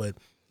shit. But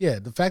yeah,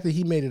 the fact that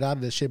he made it out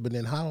of that shit, but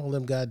then how all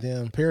them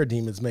goddamn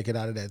parademons make it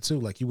out of that too?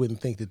 Like you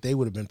wouldn't think that they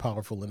would have been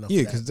powerful enough.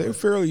 Yeah, because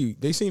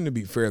they seem to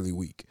be fairly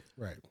weak.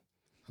 Right.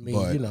 I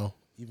mean,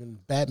 even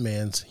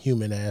Batman's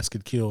human ass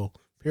could kill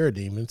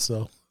parademons.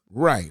 So.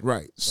 Right.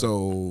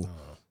 So,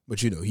 but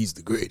he's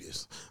the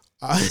greatest.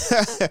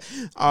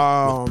 With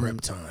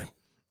prep time.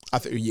 I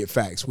think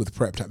facts with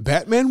prep time.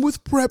 Batman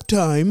with prep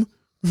time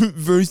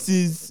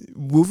versus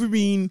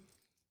Wolverine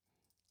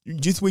You're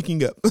just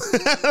waking up.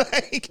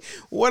 Like,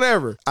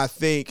 whatever. I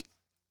think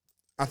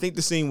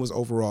the scene was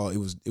overall, it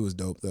was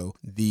dope though.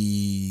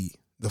 The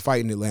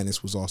fight in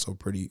Atlantis was also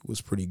pretty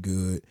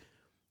good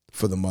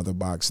for the mother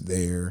box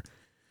there.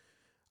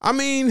 I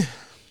mean,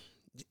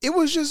 it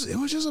was just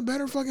a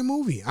better fucking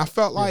movie. I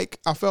felt like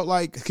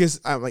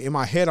because in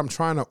my head I'm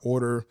trying to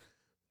order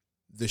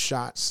the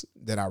shots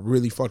that I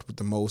really fucked with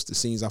the most, the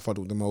scenes I fucked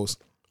with the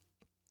most.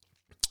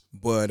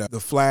 But the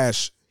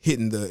Flash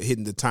hitting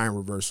the time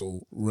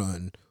reversal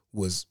run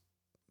was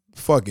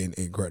fucking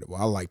incredible.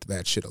 I liked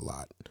that shit a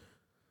lot.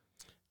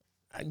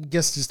 I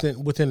guess just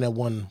within that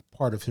one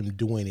part of him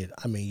doing it,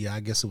 I mean, yeah, I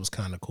guess it was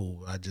kind of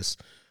cool.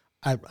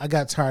 I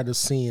got tired of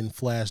seeing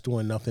Flash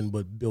doing nothing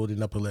but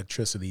building up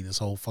electricity this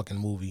whole fucking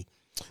movie.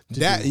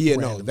 That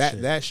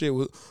shit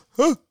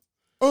was,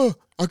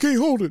 I can't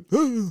hold it.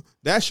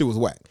 That shit was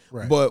whack.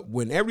 Right. But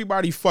when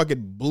everybody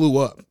fucking blew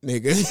up,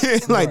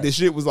 nigga, like right. the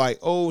shit was like,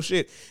 oh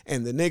shit.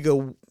 And the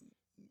nigga,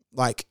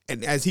 like,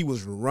 and as he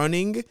was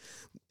running,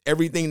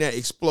 everything that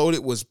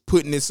exploded was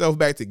putting itself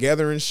back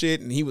together and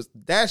shit. And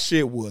that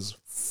shit was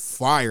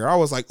fire. I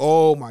was like,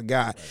 oh my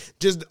God.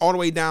 Just all the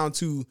way down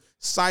to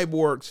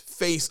Cyborg's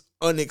face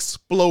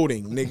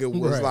unexploding, nigga,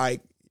 was right.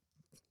 like,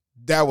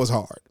 that was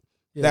hard.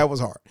 Yeah. That was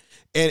hard.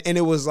 And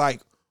it was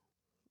like,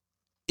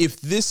 if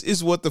this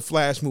is what the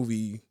Flash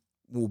movie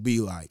will be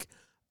like,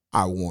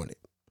 I want it.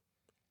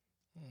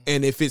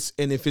 And if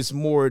it's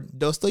more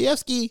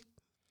Dostoevsky,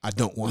 I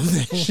don't want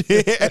that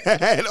shit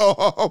at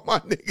all, my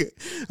nigga.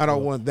 I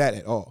don't want that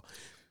at all.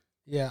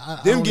 Yeah,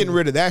 them getting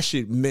rid of that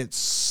shit meant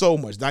so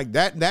much. Like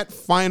that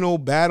final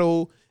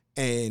battle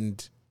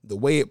and the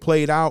way it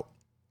played out,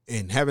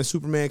 and having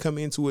Superman come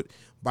into it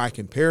by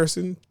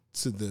comparison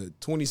to the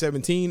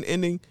 2017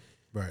 ending,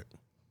 right,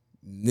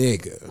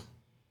 nigga.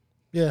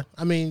 Yeah,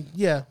 I mean,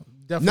 yeah,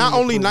 definitely. Not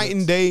only night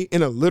and day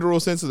in a literal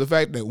sense of the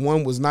fact that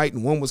one was night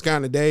and one was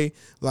kind of day,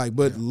 like,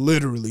 but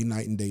literally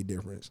night and day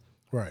difference.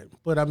 Right.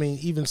 But I mean,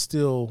 even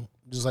still,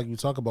 just like you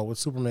talk about with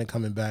Superman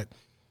coming back,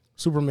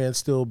 Superman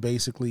still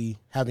basically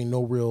having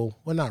no real,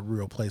 well, not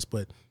real place,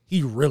 but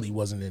he really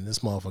wasn't in this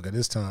motherfucker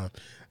this time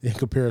in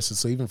comparison.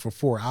 So even for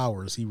 4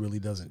 hours, he really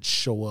doesn't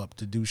show up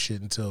to do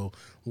shit until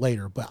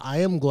later. But I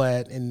am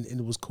glad, and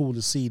it was cool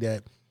to see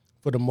that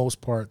for the most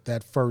part,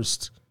 that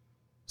first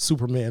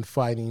Superman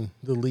fighting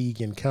the League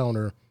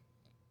encounter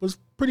was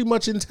pretty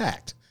much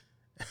intact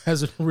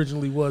as it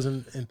originally was.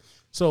 And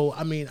so,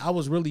 I mean, I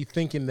was really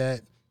thinking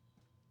that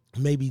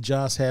maybe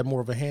Joss had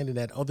more of a hand in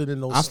that other than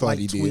those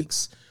slight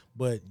tweaks.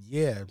 But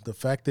yeah, the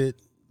fact that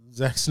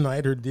Zack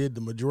Snyder did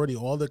the majority,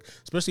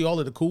 especially all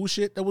of the cool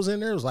shit that was in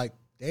there, was like,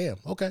 damn,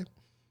 okay.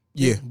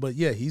 Yeah. But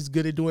yeah, he's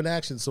good at doing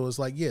action. So it's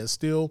like, yeah,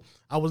 still,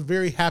 I was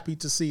very happy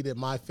to see that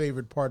my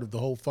favorite part of the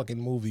whole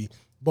fucking movie,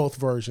 both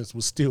versions,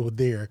 was still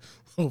there.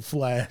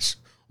 Flash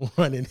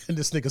running and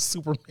this nigga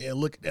Superman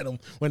looking at him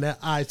when that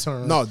eye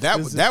turned. No,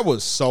 that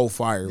was so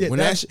fire. Yeah, when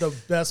that's the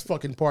best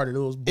fucking part of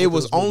those. It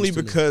was only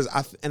because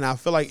I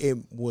feel like it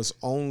was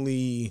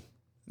only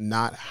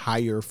not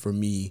higher for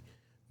me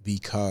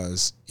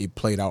because it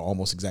played out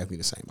almost exactly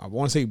the same. I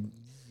want to say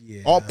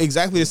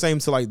exactly the same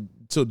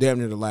till damn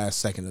near the last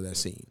second of that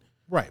scene.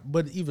 Right,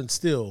 but even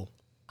still,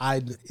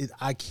 I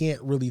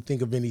can't really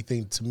think of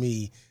anything to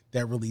me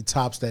that really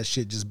tops that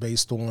shit just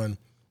based on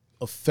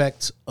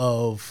effect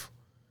of,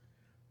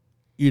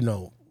 you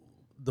know,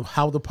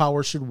 how the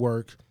power should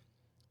work.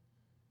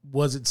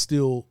 Was it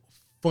still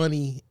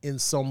funny in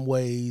some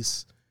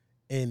ways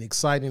and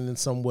exciting in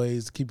some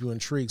ways to keep you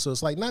intrigued? So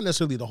it's like not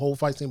necessarily the whole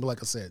fight scene, but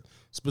like I said,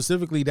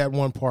 specifically that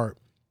one part,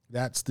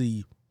 that's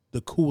the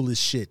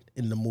coolest shit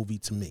in the movie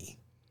to me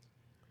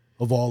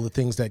of all the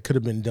things that could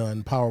have been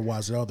done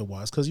power-wise or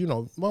otherwise. Because, you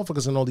know,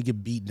 motherfuckers can only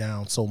get beat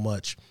down so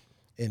much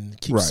and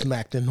keep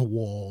smacked in the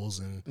walls.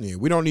 And yeah,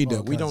 we don't need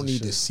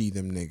to see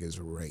them niggas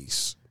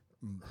race.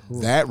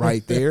 That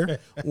right there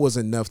was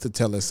enough to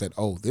tell us that,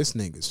 oh, this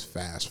nigga's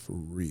fast for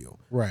real.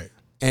 Right.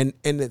 And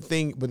the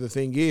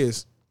thing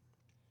is,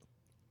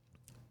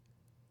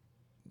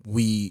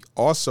 we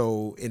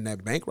also, in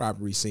that bank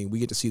robbery scene, we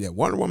get to see that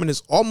Wonder Woman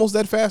is almost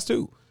that fast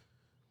too.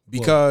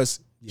 Because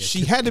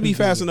she had to be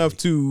fast enough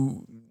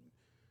to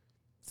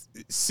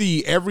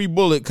see every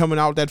bullet coming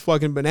out that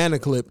fucking banana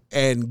clip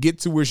and get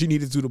to where she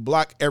needed to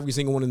block every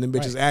single one of them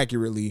bitches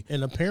accurately.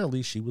 And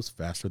apparently she was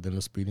faster than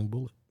a speeding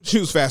bullet. She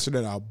was faster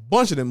than a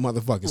bunch of them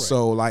motherfuckers. Right.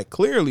 So, like,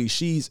 clearly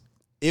she's,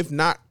 if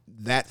not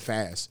that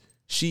fast,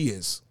 she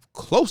is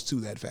close to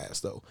that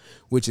fast, though,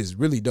 which is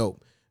really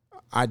dope.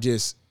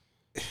 It's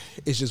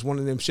just one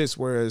of them shits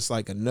where it's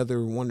like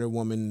another Wonder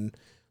Woman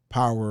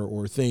power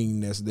or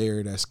thing that's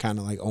there that's kind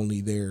of like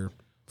only there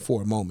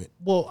for a moment.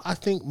 Well, I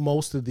think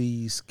most of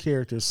these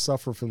characters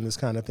suffer from this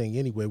kind of thing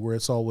anyway, where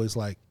it's always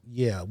like,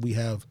 yeah, we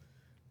have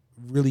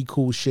really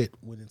cool shit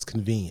when it's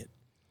convenient.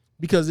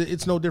 Because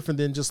it's no different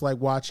than just like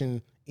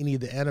watching any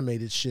of the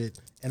animated shit,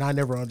 and I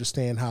never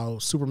understand how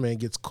Superman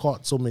gets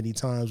caught so many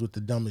times with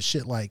the dumbest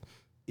shit. Like,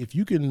 if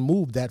you can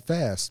move that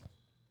fast,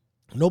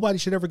 nobody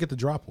should ever get the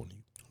drop on you.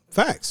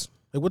 Facts.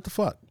 Like, what the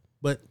fuck?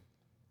 But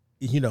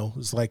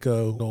It's like a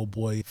old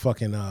boy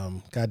fucking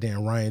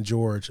goddamn Ryan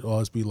George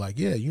always be like,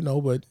 yeah,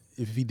 but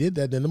if he did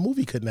that, then the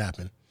movie couldn't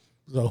happen.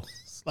 So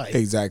it's like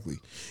exactly,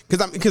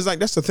 because like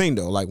that's the thing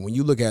though. Like when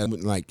you look at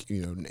like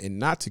and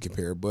not to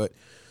compare, but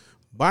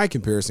by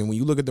comparison, when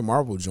you look at the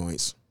Marvel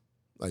joints,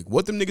 like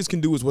what them niggas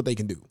can do is what they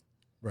can do.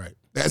 Right.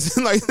 That's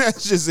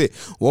that's just it.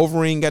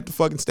 Wolverine got the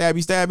fucking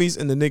stabbies,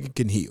 and the nigga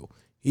can heal.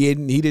 He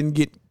didn't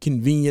get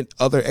convenient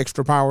other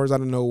extra powers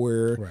out of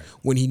nowhere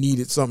when he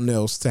needed something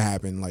else to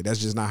happen. Like that's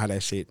just not how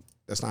that's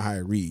not how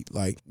it read.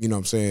 Like, you know what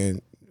I'm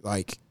saying?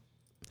 Like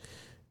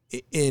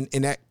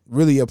and that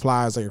really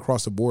applies like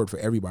across the board for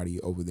everybody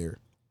over there.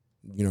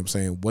 You know what I'm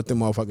saying? What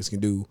them motherfuckers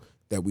can do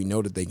that we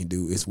know that they can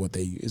do is what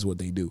they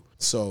do.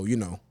 So,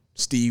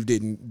 Steve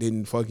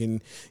didn't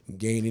fucking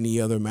gain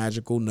any other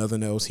magical,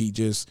 nothing else. He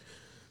just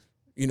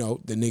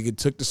the nigga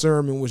took the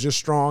serum and was just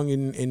strong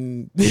and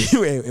and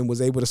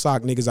was able to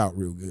sock niggas out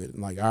real good.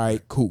 Like, all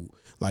right, cool.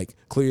 Like,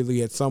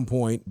 clearly at some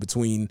point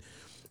between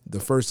the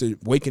first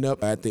waking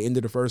up at the end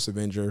of the first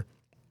Avenger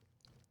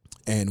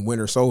and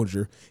Winter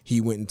Soldier,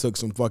 he went and took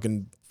some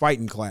fucking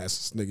fighting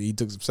classes. Nigga, he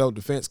took some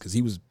self-defense because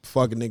he was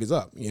fucking niggas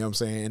up. You know what I'm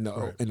saying?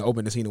 In the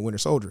opening scene of Winter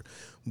Soldier.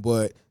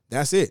 But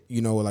that's it.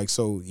 Like,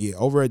 so, yeah,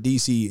 over at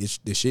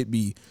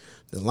DC,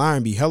 the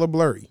line be hella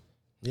blurry.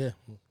 Yeah.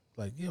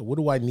 Like, yeah, what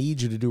do I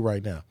need you to do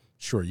right now?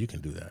 Sure, you can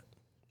do that.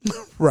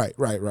 Right.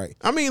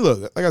 I mean,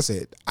 look, like I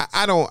said,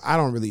 I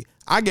don't really.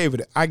 I gave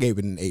it an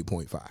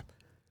 8.5.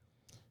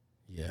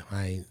 Yeah,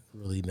 I ain't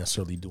really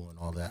necessarily doing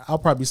all that. I'll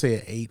probably say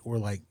an 8 or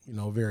like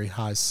very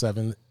high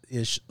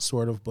 7-ish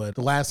sort of. But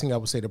the last thing I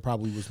would say that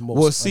probably was most.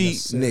 Well, see,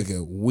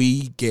 nigga,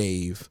 we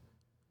gave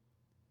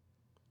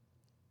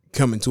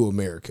Coming to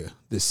America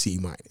the C-,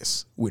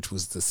 which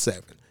was the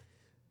 7.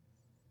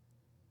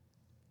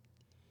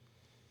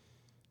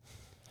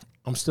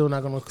 I'm still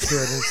not going to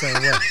compare it in the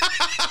same way.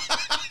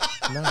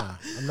 Nah,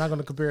 I'm not going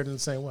to compare it in the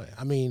same way.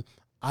 I mean,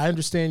 I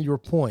understand your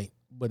point,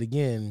 but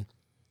again,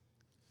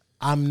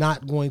 I'm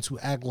not going to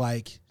act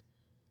like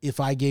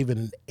if I gave it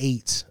an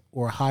 8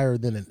 or higher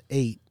than an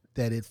 8,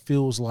 that it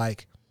feels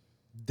like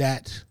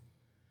that.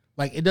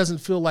 Like, it doesn't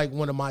feel like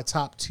one of my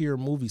top tier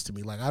movies to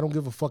me. Like, I don't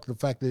give a fuck the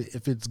fact that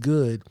if it's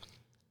good,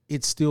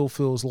 it still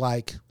feels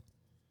like.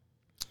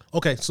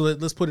 Okay, so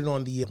let's put it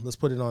on the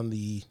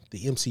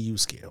MCU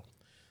scale.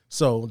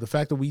 So the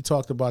fact that we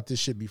talked about this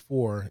shit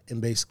before and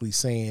basically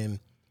saying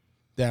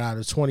that out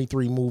of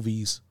 23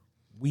 movies,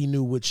 we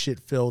knew what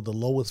shit fell the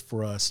lowest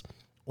for us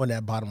on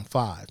that bottom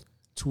 5.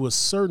 To a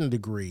certain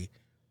degree,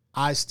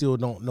 I still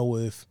don't know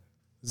if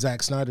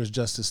Zack Snyder's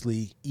Justice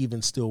League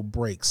even still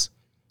breaks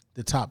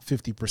the top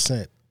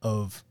 50%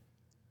 of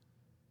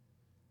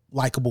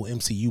likable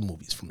MCU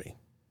movies for me.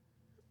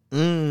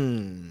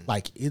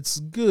 Like, it's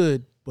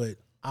good, but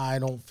I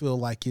don't feel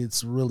like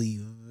it's really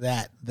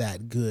that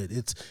good.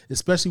 It's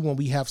especially when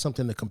we have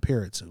something to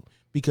compare it to.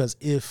 Because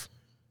if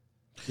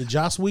the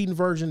Joss Whedon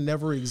version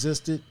never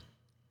existed,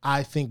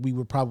 I think we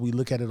would probably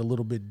look at it a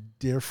little bit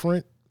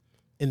different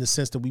in the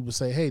sense that we would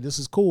say, hey, this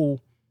is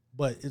cool,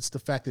 but it's the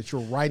fact that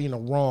you're righting a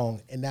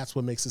wrong, and that's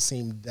what makes it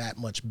seem that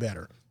much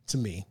better to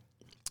me.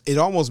 It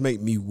almost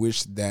made me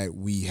wish that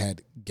we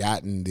had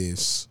gotten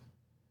this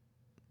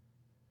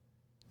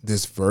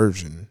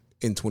version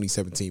in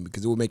 2017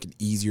 because it would make it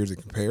easier to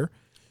compare.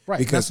 Right.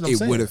 Because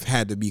it would have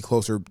had to be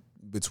closer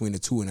between a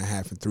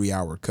 2.5 and 3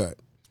 hour cut.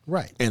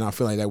 Right. And I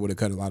feel like that would have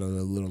cut a lot of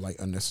the little like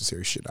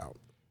unnecessary shit out.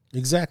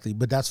 Exactly.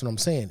 But that's what I'm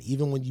saying.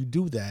 Even when you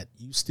do that,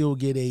 you still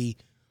get a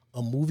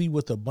movie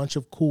with a bunch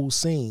of cool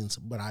scenes.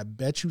 But I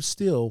bet you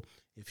still,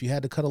 if you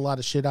had to cut a lot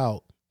of shit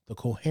out, the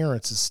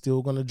coherence is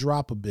still going to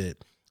drop a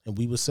bit. And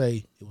we would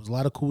say it was a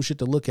lot of cool shit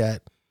to look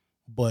at,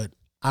 but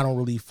I don't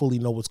really fully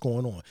know what's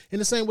going on. In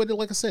the same way that,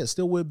 like I said,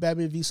 still with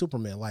Batman v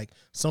Superman, like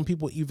some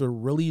people either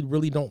really,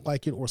 really don't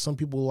like it, or some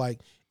people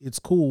like it's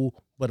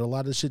cool, but a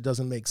lot of shit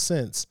doesn't make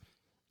sense,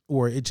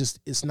 or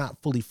it's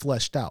not fully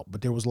fleshed out.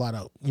 But there was a lot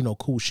of,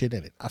 cool shit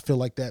in it. I feel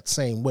like that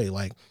same way.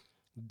 Like,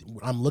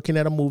 I'm looking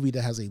at a movie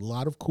that has a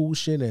lot of cool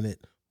shit in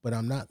it, but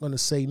I'm not going to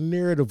say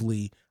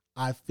narratively,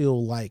 I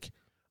feel like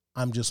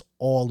I'm just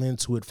all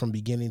into it from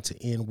beginning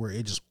to end where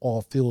it just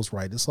all feels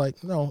right. It's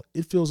like, no,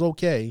 it feels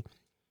okay.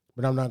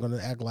 But I'm not going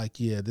to act like,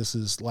 yeah, this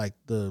is like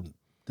the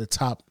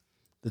top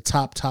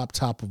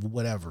of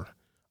whatever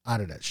out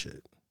of that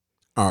shit.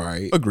 All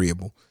right.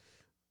 Agreeable.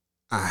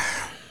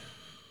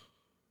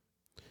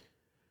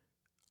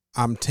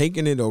 I'm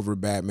taking it over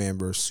Batman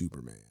vs.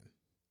 Superman.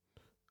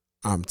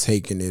 I'm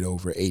taking it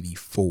over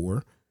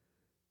 84.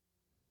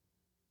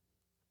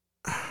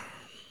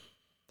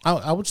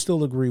 I would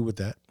still agree with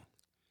that.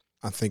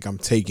 I think I'm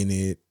taking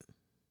it.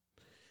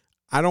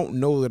 I don't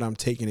know that I'm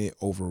taking it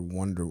over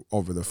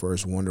the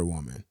first Wonder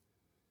Woman.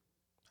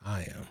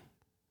 I am.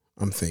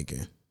 I'm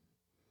thinking.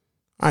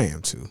 I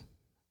am too.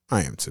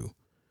 Man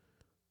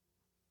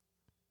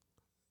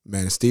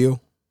of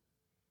Steel.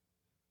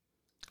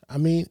 I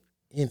mean,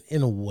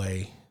 in a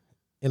way.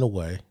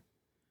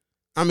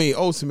 I mean,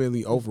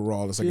 ultimately,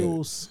 overall, it's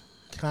feels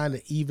kind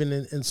of even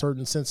in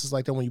certain senses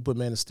like that when you put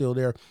Man of Steel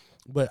there.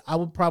 But I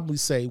would probably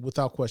say,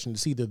 without question,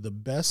 it's either the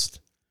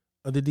best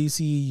of the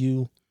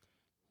DCEU.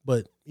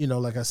 But, you know,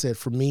 like I said,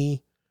 for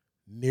me,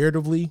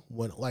 narratively,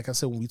 when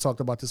we talked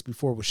about this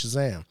before with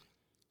Shazam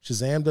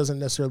doesn't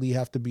necessarily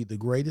have to be the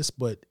greatest,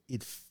 but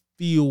it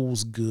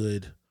feels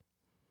good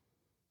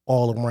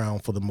all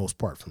around for the most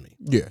part for me.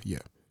 Yeah.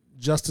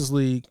 Justice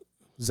League,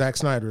 Zack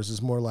Snyder's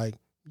is more like,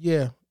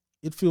 yeah,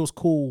 it feels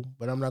cool,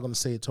 but I'm not going to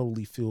say it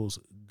totally feels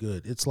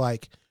good. It's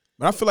like,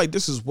 but I feel like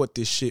this is what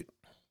this shit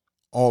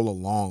all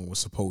along was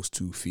supposed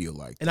to feel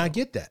like. And I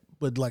get that.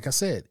 But like I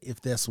said,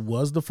 if this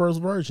was the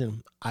first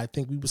version, I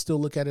think we would still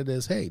look at it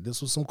as, hey,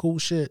 this was some cool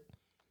shit,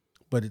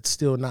 but it's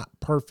still not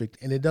perfect.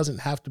 And it doesn't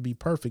have to be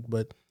perfect,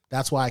 but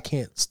that's why I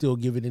can't still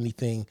give it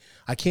anything.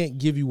 I can't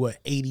give you a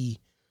 80,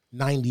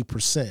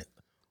 90%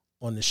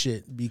 on the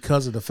shit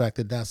because of the fact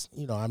that that's,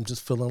 you know, I'm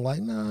just feeling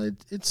like, no,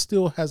 it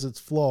still has its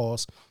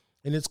flaws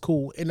and it's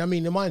cool. And I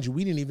mean, and mind you,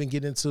 we didn't even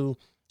get into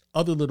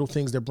other little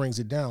things that brings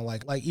it down.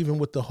 Like even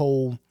with the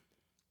whole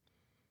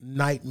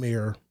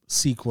nightmare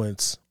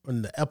sequence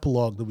and the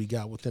epilogue that we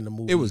got within the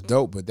movie. It was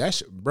dope, but that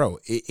shit, bro,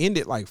 it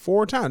ended like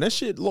 4 times. That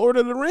shit Lord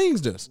of the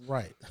Rings does.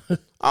 Right.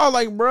 I was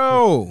like,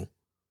 bro,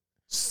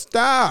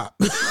 stop.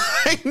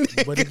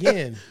 But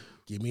again,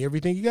 give me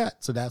everything you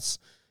got. So that's,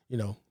 you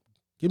know,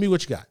 give me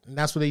what you got. And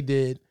that's what they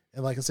did.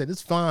 And like I said,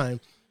 it's fine.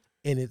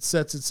 And it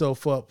sets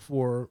itself up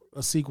for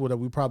a sequel that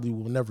we probably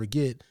will never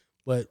get.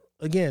 But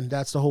again,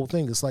 that's the whole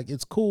thing. It's like,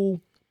 it's cool,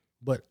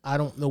 but I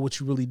don't know what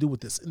you really do with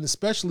this. And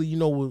especially, you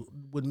know,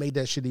 what made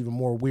that shit even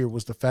more weird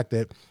was the fact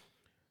that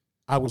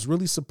I was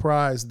really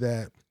surprised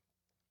that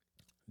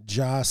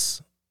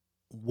Joss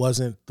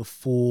wasn't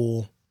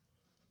fully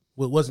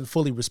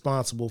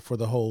responsible for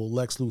the whole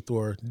Lex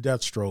Luthor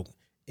Deathstroke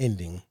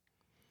ending,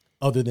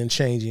 other than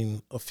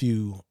changing a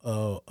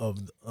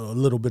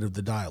little bit of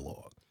the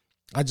dialogue.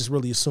 I just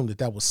really assumed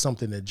that was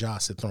something that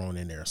Joss had thrown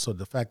in there. So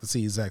the fact to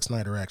see Zack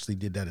Snyder actually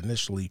did that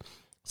initially,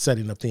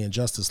 setting up the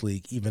Injustice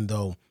League, even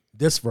though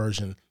this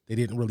version, they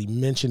didn't really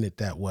mention it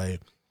that way,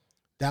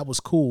 that was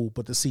cool.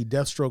 But to see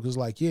Deathstroke is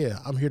like, yeah,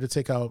 I'm here to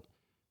take out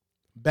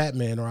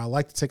Batman, or I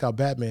like to take out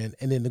Batman,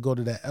 and then to go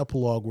to that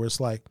epilogue where it's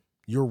like,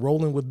 you're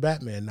rolling with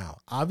Batman now.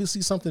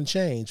 Obviously something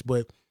changed,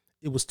 but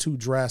it was too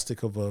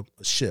drastic of a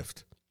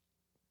shift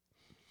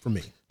for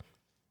me.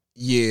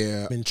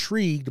 Yeah. I'm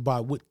intrigued by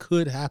what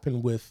could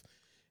happen with,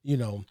 you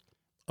know,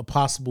 a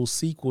possible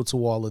sequel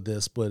to all of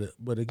this. But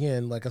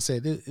again, like I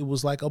said, it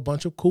was like a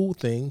bunch of cool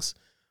things,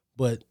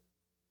 but,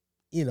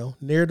 you know,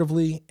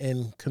 narratively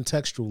and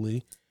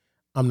contextually,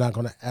 I'm not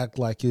going to act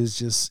like it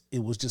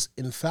was just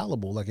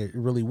infallible. Like it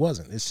really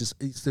wasn't.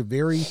 It's a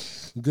very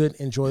good,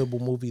 enjoyable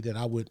movie that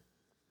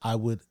I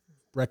would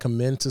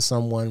recommend to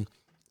someone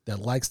that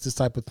likes this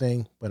type of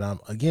thing. But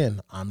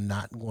I'm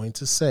not going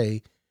to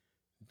say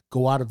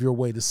go out of your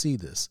way to see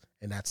this.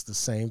 And that's the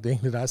same thing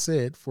that I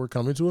said for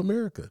Coming to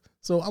America.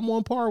 So I'm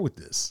on par with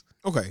this.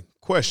 Okay.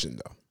 Question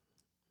though.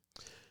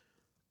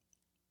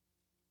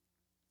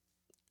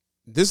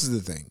 This is the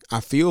thing. I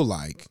feel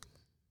like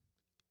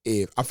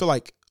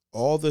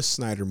all the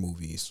Snyder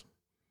movies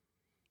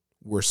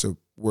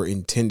were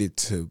intended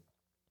to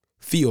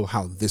feel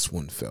how this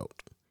one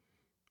felt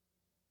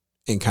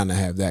and kind of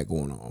have that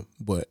going on.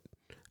 But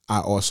I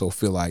also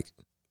feel like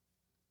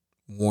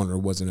Warner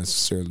wasn't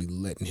necessarily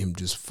letting him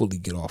just fully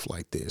get off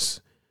like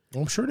this.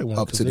 I'm sure they weren't.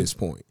 Up to this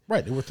point.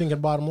 Right. They were thinking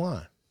bottom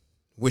line.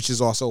 Which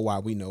is also why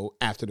we know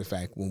after the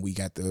fact when we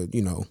got the,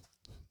 you know,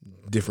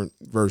 different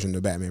version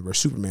of Batman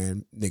versus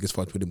Superman, niggas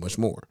fucked with it much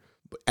more.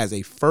 But as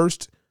a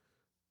first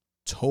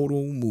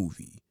total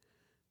movie,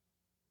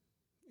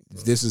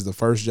 if this is the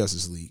first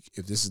Justice League,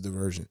 if this is the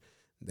version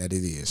that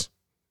it is,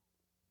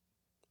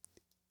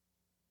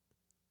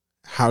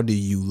 how do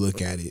you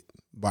look at it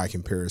by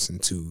comparison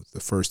to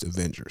the first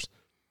Avengers?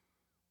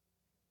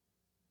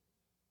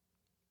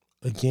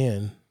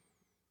 Again,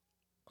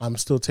 I'm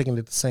still taking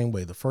it the same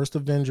way. The first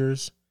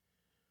Avengers,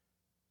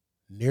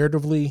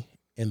 narratively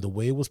and the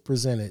way it was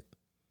presented,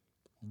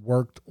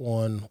 worked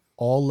on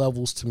all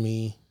levels to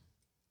me,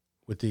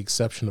 with the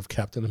exception of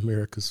Captain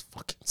America's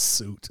fucking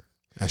suit.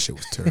 That shit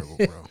was terrible,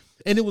 bro.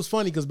 And it was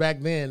funny because back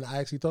then I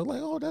actually thought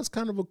like, oh, that's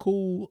kind of a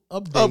cool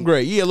update.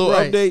 Upgrade. Yeah, a little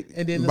update.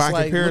 And then it's by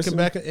like comparison,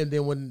 looking back, and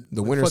then when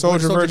the Winter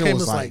Soldier version came,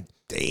 was like,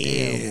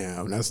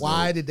 damn. That's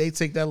why did they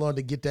take that long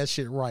to get that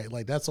shit right?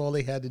 Like, that's all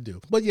they had to do.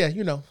 But yeah,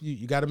 you know,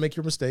 you got to make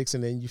your mistakes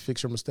and then you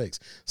fix your mistakes.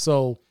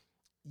 So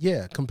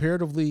yeah,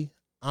 comparatively,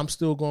 I'm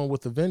still going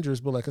with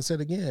Avengers. But like I said,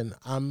 again,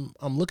 I'm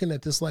looking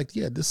at this like,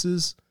 yeah, this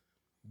is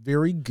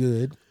very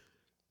good.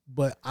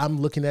 But I'm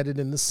looking at it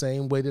in the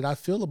same way that I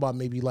feel about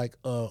maybe like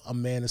a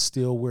Man of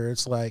Steel, where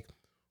it's like,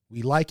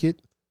 we like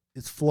it,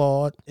 it's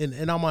flawed,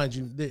 and I'll mind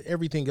you,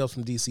 everything else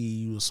from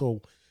DCEU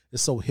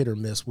is so hit or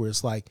miss, where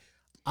it's like,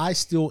 I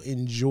still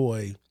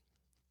enjoy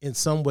in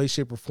some way,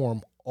 shape, or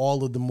form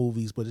all of the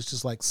movies, but it's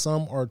just like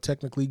some are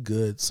technically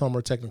good, some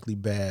are technically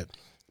bad,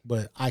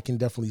 but I can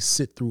definitely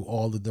sit through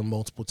all of them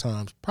multiple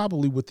times,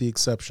 probably with the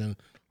exception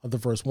of the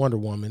first Wonder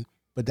Woman,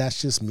 but that's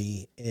just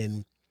me.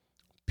 And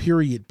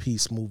period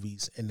piece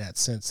movies in that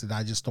sense, that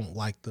I just don't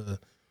like the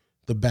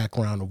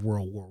background of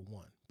World War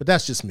I. But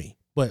that's just me.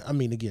 But I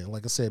mean, again,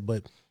 like I said,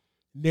 but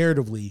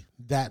narratively,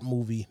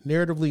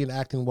 and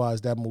acting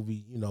wise, that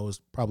movie,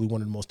 is probably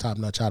one of the most top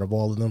notch out of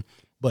all of them.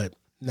 But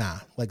nah,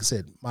 like I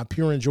said, my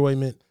pure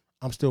enjoyment,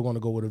 I'm still going to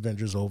go with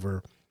Avengers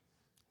over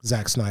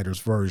Zack Snyder's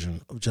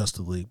version of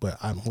Justice League. But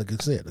I'm like I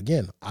said,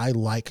 again, I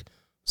like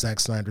Zack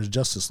Snyder's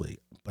Justice League,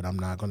 but I'm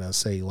not going to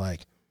say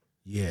like,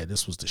 yeah,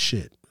 this was the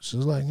shit. It's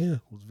just like, yeah,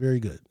 it was very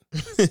good.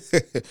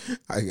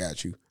 I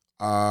got you.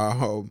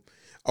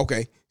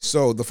 Okay,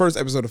 so the first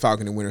episode of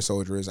Falcon and Winter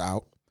Soldier is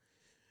out.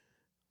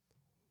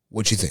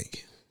 What you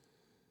think?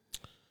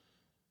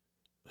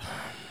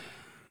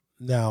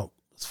 Now,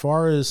 as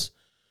far as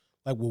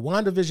like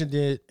what WandaVision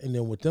did, and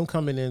then with them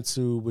coming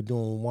into we're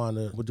doing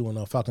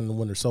Falcon and the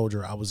Winter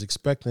Soldier, I was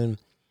expecting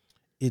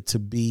it to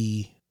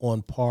be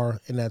on par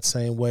in that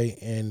same way.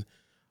 And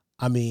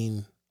I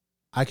mean,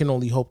 I can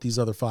only hope these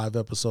other 5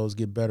 episodes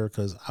get better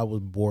because I was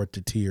bored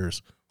to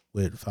tears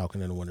with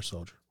Falcon and the Winter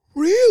Soldier.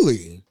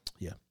 Really?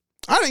 Yeah.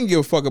 I didn't give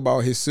a fuck about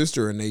his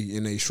sister in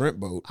a shrimp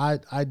boat.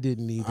 I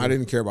didn't either. I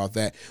didn't care about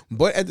that.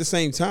 But at the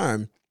same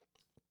time,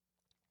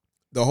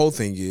 the whole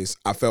thing is,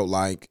 I felt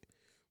like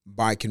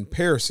by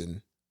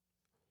comparison,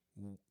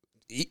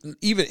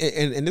 even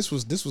and this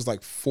was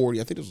like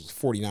 40. I think this was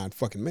 49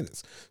 fucking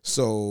minutes.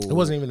 So it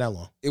wasn't even that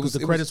long.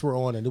 The credits were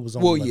on, and it was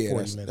only 40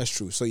 minutes. That's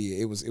true. So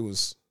yeah, it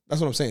was.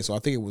 That's what I'm saying. So I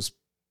think it was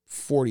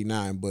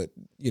 49, but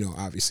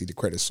obviously the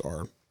credits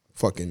are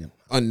fucking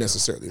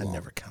unnecessarily long. I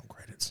never count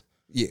credits.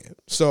 Yeah.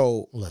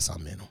 So unless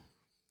I'm in them.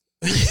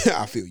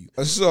 I feel you.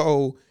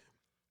 So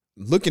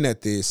looking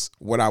at this,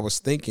 what I was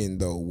thinking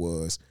though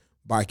was,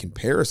 by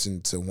comparison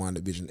to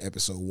WandaVision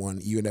episode 1,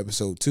 even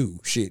episode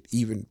 2, shit,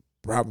 even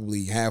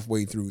probably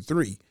halfway through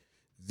 3,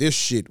 this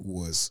shit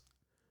was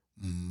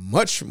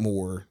much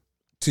more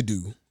to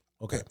do.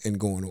 Okay. And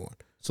going on.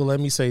 So let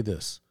me say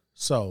this.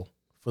 So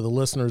for the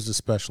listeners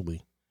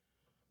especially,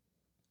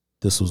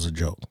 this was a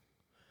joke.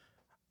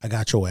 I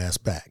got your ass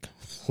back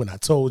when I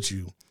told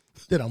you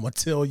that I'm going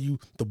to tell you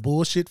the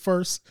bullshit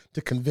first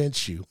to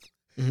convince you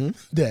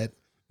that,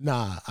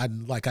 nah, I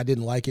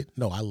didn't like it.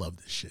 No, I love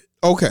this shit.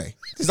 Okay.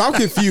 Because I'm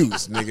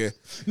confused, nigga.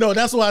 No,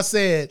 that's what I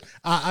said.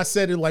 I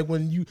said it like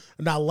and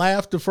I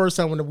laughed the first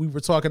time when we were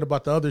talking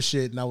about the other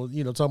shit and I was,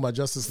 talking about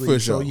Justice League. For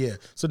sure. So yeah.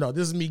 So no,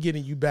 this is me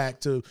getting you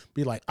back to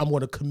be like, I'm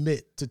going to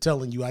commit to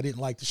telling you I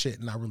didn't like the shit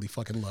and I really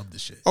fucking love the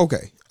shit.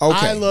 Okay.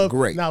 I love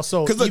great. Now,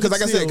 so because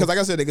like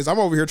I said, because I'm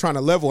over here trying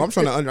to level. I'm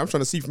trying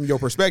to see from your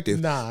perspective.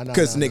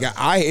 Because nigga,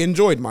 I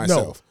enjoyed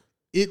myself.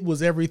 No, it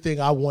was everything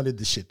I wanted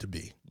the shit to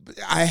be.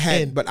 I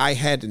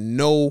had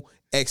no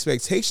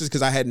expectations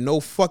because I had no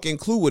fucking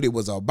clue what it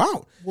was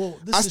about. Well,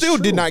 I still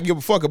did not give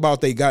a fuck about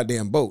they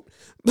goddamn boat.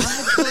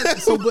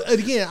 But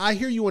again, I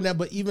hear you on that,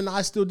 but even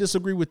I still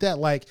disagree with that.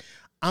 Like,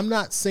 I'm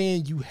not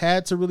saying you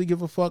had to really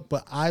give a fuck,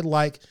 but I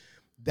like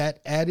that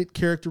added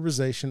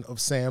characterization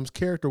of Sam's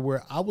character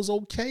where I was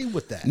okay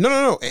with that.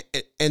 No.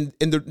 And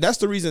that's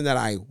the reason that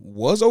I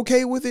was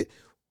okay with it,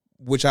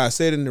 which I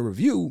said in the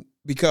review,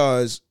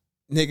 because,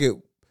 nigga,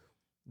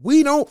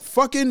 we don't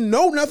fucking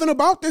know nothing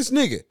about this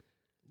nigga.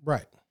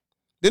 Right.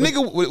 The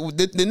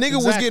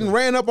nigga was getting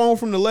ran up on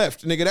from the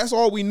left, nigga. That's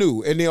all we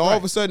knew. And then all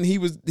of a sudden he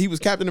was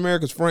Captain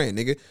America's friend,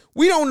 nigga.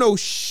 We don't know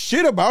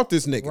shit about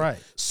this nigga. Right.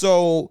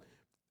 So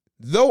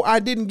though I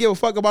didn't give a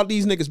fuck about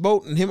these niggas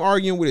both and him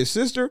arguing with his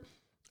sister,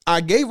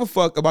 I gave a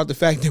fuck about the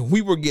fact that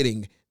we were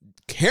getting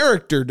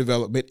character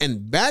development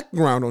and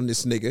background on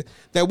this nigga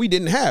that we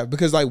didn't have,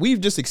 because like we've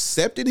just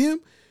accepted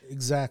him.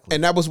 Exactly.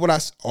 And that was what I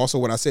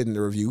said in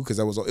the review, because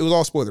it was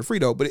all spoiler free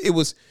though, but it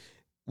was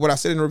what I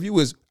said in the review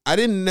is I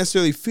didn't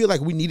necessarily feel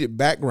like we needed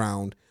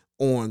background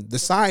on the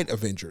side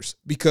Avengers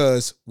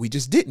because we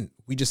just didn't.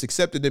 We just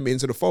accepted them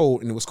into the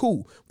fold and it was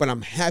cool. But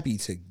I'm happy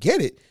to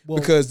get it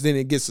because then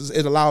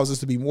it allows us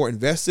to be more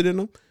invested in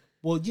them.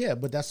 Well, yeah,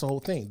 but that's the whole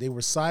thing. They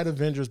were side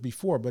Avengers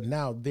before, but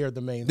now they're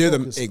the main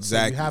focus. So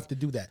Exactly. you have to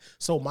do that.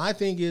 So my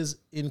thing is,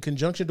 in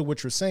conjunction to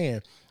what you're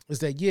saying, is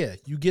that, yeah,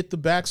 you get the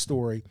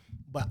backstory,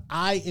 but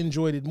I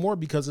enjoyed it more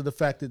because of the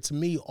fact that, to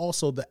me,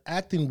 also the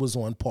acting was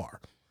on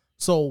par.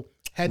 So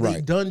had they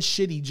done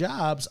shitty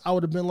jobs, I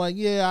would have been like,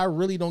 yeah, I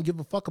really don't give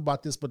a fuck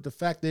about this. But the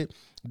fact that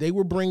they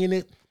were bringing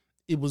it,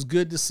 it was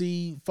good to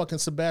see fucking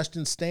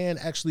Sebastian Stan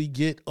actually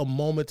get a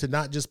moment to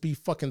not just be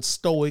fucking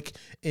stoic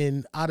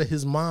and out of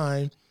his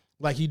mind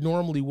like he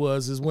normally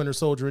was as Winter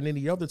Soldier, and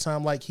any other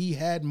time, like he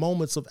had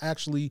moments of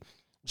actually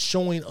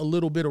showing a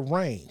little bit of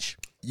range.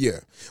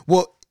 Yeah.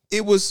 Well,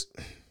 it was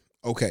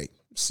okay.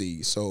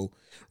 See, so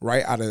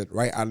right out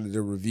of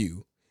the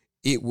review,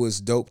 it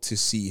was dope to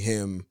see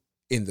him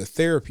in the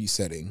therapy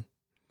setting,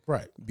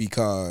 right?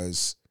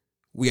 Because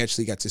we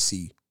actually got to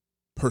see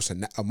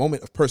a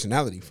moment of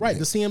personality from him.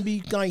 To see him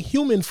be like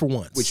human for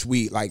once, which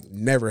we like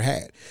never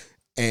had.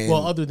 And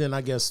well, other than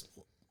I guess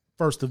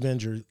first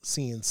Avenger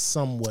seeing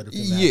somewhat of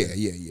him. Yeah.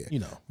 You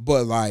know,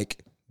 but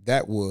like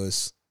that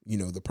was, you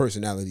know, the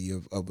personality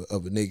of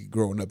a nigga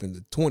growing up in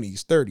the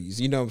 20s, 30s,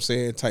 you know what I'm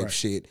saying, type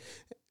shit.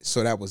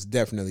 So that was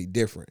definitely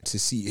different. To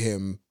see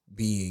him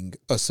being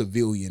a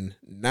civilian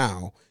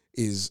now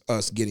is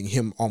us getting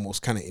him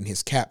almost kind of in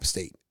his Cap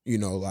state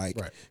like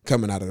Right.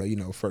 coming out of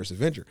the, first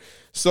adventure.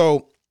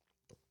 So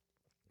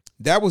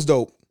that was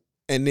dope.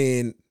 And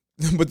then,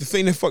 but the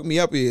thing that fucked me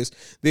up is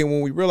then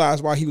when we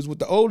realized why he was with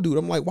the old dude,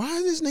 I'm like, why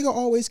is this nigga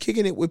always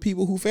kicking it with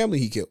people who family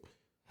he killed?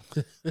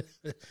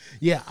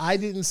 Yeah, I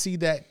didn't see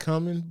that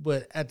coming,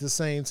 but at the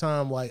same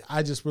time, like,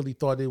 I just really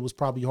thought it was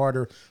probably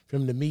harder for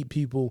him to meet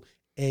people.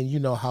 And you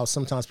know how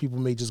sometimes people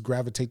may just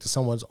gravitate to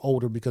someone's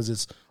older because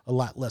it's a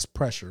lot less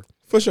pressure.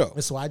 For sure.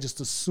 And so I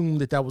just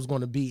assumed that was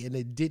going to be, and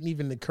it didn't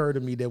even occur to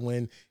me that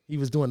when he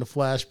was doing the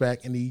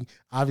flashback and he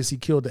obviously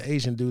killed the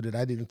Asian dude, that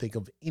I didn't think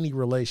of any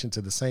relation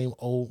to the same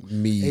old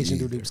Asian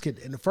dude that was killed.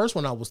 And the first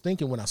one I was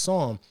thinking when I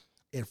saw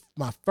him,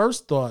 my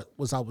first thought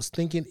was I was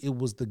thinking it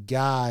was the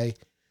guy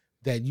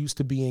that used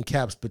to be in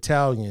Cap's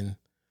battalion,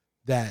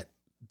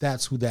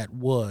 that's who that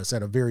was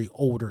at a very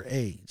older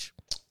age.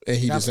 And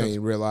he just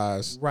ain't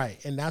realized.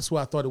 Right. And that's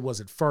what I thought it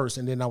was at first.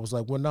 And then I was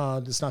like, well, no,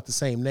 it's not the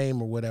same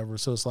name or whatever.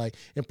 So it's like,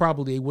 and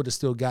probably they would have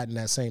still gotten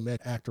that same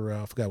actor.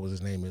 I forgot what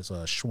his name is,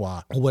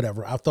 Schwa or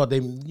whatever. I thought they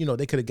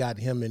could have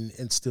gotten him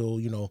and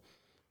still,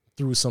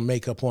 threw some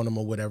makeup on him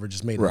or whatever,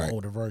 just made an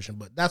older version.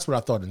 But that's what I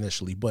thought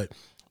initially. But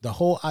the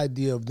whole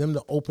idea of them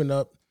to open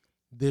up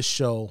this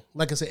show,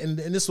 like I said, and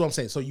this is what I'm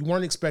saying. So you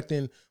weren't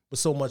expecting but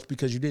so much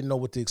because you didn't know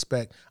what to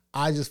expect.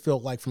 I just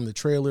felt like from the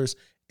trailers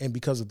and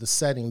because of the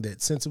setting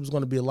that since it was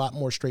going to be a lot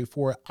more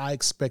straightforward, I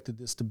expected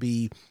this to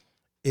be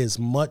as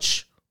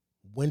much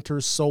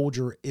Winter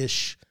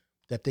Soldier-ish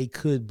that they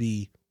could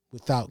be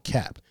without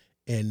Cap.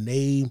 And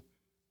they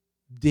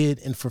did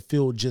and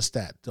fulfilled just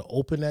that. To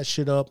open that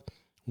shit up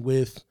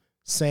with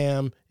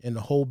Sam and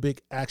the whole big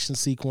action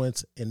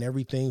sequence and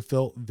everything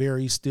felt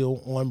very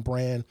still on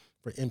brand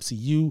for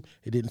MCU.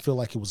 It didn't feel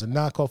like it was a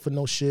knockoff of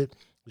no shit.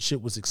 The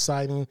shit was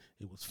exciting.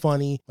 It was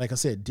funny. Like I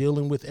said,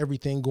 dealing with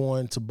everything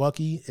going to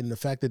Bucky and the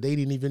fact that they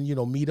didn't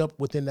even, meet up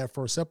within that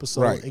first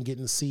episode and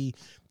getting to see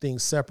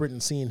things separate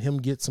and seeing him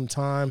get some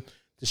time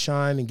to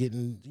shine and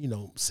getting,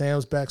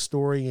 Sam's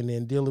backstory and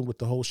then dealing with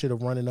the whole shit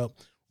of running up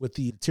with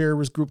the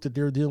terrorist group that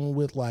they're dealing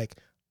with. Like,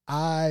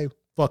 I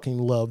fucking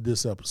love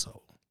this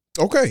episode.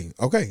 Okay.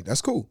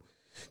 That's cool.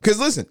 Because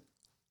listen,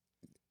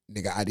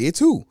 nigga, I did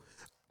too.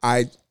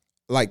 I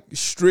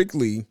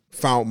strictly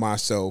found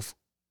myself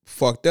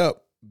fucked up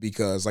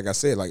because, like I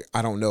said, like,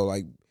 I don't know,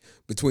 like,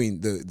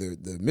 between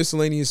the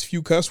miscellaneous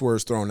few cuss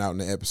words thrown out in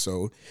the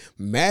episode,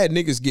 mad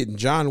niggas getting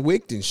John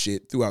Wicked and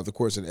shit throughout the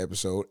course of the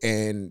episode,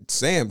 and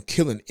Sam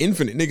killing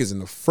infinite niggas in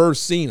the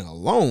first scene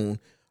alone,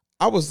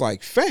 I was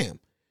like, fam,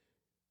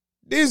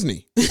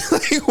 Disney,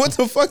 like, what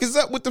the fuck is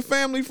up with the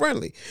family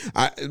friendly?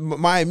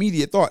 My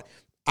immediate thought,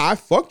 I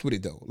fucked with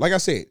it though. Like I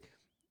said,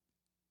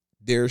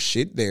 there's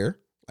shit there.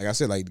 Like I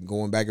said, like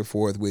going back and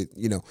forth with,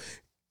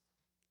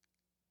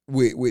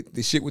 with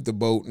the shit with the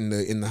boat and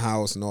in the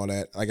house and all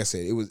that. Like I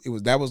said, it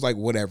was that was like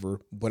whatever,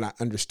 but I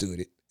understood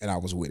it and I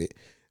was with it.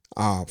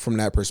 From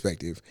that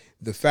perspective,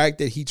 the fact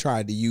that he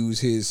tried to use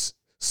his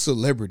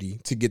celebrity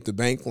to get the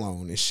bank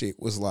loan and shit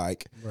was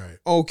like,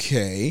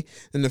 okay.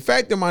 And the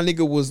fact that my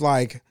nigga was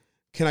like,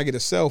 can I get a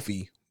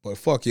selfie? But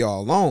fuck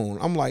y'all alone.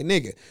 I'm like,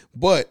 nigga.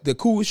 But the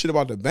cool shit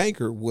about the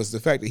banker was the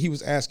fact that he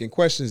was asking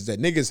questions that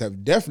niggas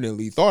have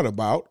definitely thought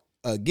about.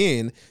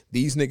 Again,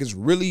 these niggas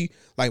really,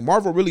 like,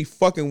 Marvel really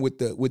fucking with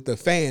the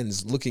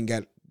fans looking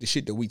at the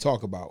shit that we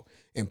talk about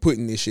and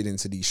putting this shit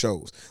into these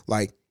shows.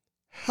 Like,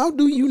 how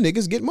do you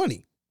niggas get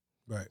money?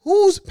 Right.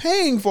 Who's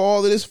paying for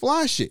all of this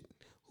fly shit?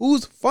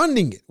 Who's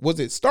funding it? Was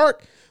it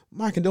Stark?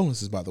 My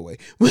condolences, by the way.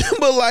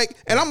 But like,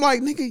 and I'm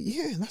like, nigga,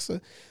 yeah, that's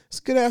a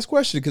good ass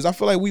question because I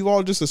feel like we've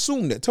all just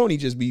assumed that Tony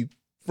just be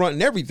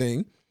fronting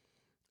everything.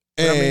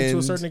 But I mean, to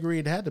a certain degree,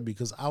 it had to be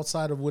because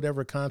outside of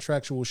whatever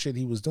contractual shit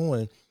he was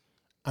doing,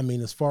 I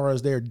mean, as far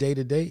as their day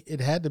to day, it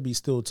had to be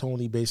still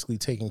Tony basically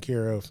taking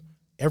care of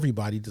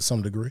everybody to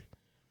some degree.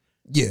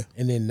 Yeah.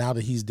 And then now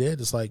that he's dead,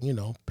 it's like,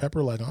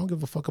 Pepper, like, I don't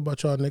give a fuck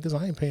about y'all niggas.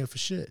 I ain't paying for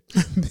shit.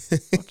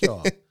 Fuck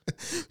y'all.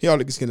 Y'all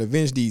niggas can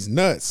avenge these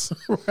nuts.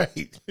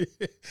 Right.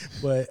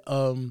 But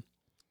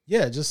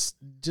yeah, just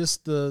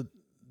the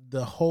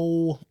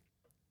whole,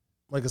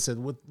 like I said,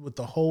 with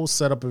the whole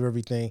setup of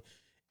everything,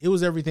 it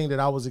was everything that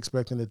I was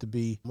expecting it to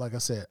be. Like I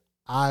said,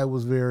 I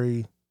was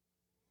very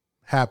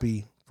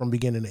happy from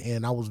beginning to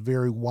end. I was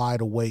very wide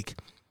awake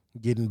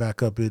getting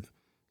back up at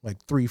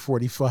like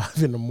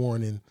 3:45 in the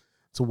morning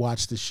to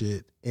watch the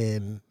shit.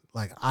 And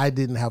like, I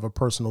didn't have a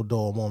personal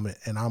dull moment,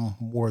 and I'm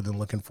more than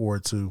looking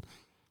forward to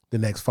the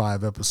next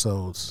 5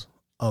 episodes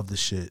of the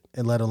shit,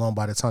 and let alone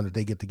by the time that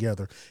they get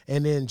together.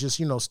 And then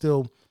just,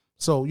 still,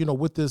 so,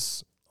 with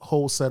this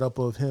whole setup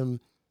of him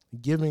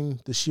giving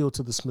the shield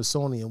to the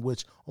Smithsonian,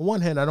 which on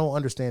one hand, I don't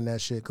understand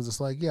that shit. Cause it's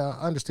like, yeah,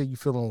 I understand you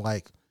feeling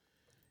like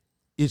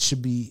he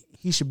should be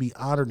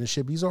honored and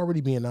shit, but he's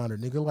already being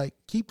honored, nigga. Like,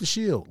 keep the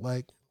shield.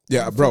 Like,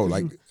 yeah, bro,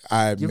 like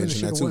I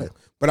mentioned that too. Away.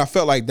 But I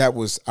felt like that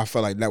was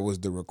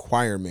the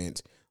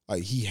requirement.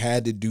 Like, he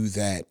had to do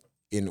that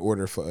in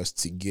order for us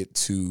to get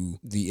to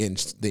the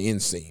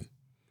end scene.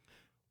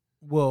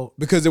 Well,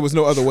 because there was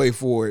no other way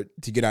for it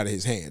to get out of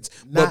his hands.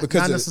 Not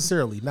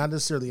necessarily.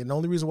 And the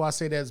only reason why I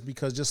say that is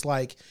because just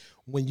like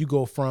when you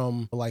go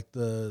from like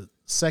the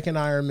second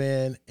Iron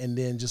Man and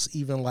then just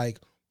even like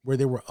where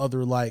there were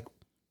other like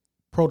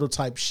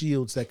prototype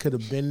shields that could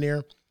have been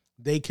there,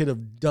 they could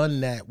have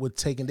done that with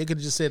taking, they could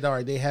have just said, all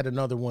right, they had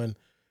another one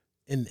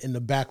in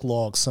the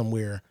backlog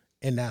somewhere,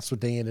 and that's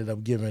what they ended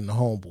up giving the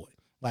homeboy.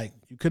 Like,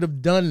 you could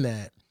have done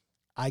that.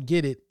 I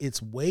get it.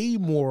 It's way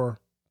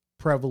more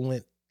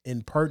prevalent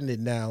and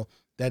pertinent now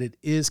that it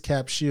is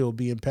Cap shield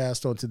being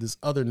passed on to this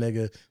other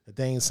nigga that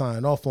they ain't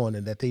signed off on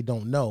and that they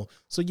don't know.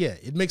 So yeah,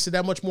 it makes it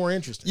that much more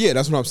interesting. Yeah,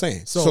 that's what I'm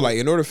saying. So like,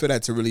 in order for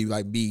that to really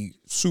like be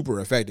super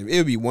effective, it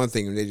would be one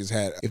thing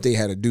if they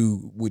had a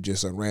dude with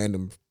just a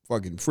random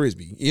fucking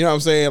frisbee. You know what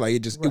I'm saying? Like,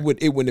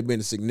 it wouldn't have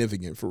been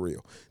significant for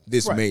real.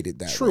 This made it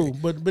that true,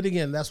 way. But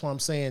again, that's what I'm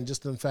saying.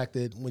 Just the fact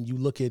that when you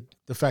look at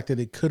the fact that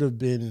it could have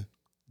been,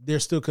 there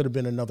still could have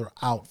been another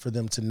out for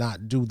them to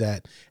not do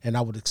that, and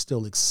I would have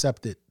still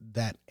accepted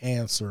that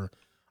answer.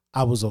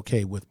 I was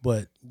okay with,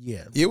 but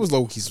yeah, it was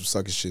low key some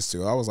sucker shit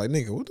too. I was like,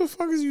 nigga, what the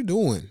fuck is you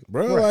doing,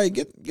 bro? Right.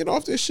 Like, get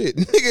off this shit,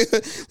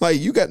 nigga. Like,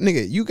 you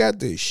got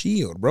the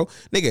shield, bro,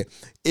 nigga.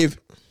 If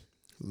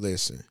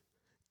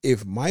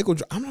Michael,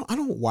 I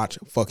don't watch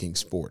fucking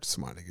sports,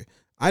 my nigga.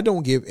 I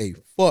don't give a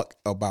fuck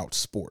about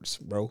sports,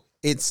 bro.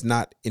 It's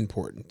not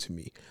important to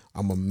me.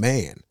 I'm a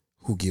man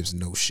who gives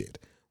no shit.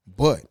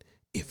 But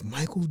if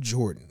Michael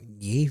Jordan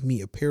gave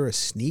me a pair of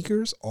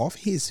sneakers off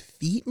his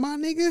feet, my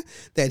nigga,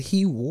 that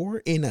he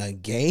wore in a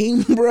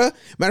game, bruh.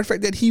 Matter of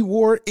fact, that he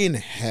wore in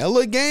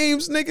hella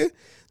games, nigga.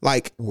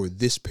 Like, wore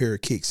this pair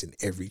of kicks in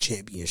every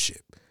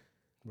championship.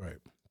 Right.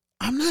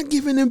 I'm not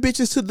giving them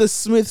bitches to the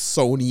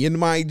Smithsonian,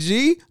 my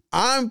G.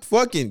 I'm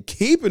fucking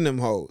keeping them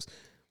hoes.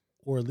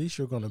 Or at least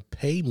you're going to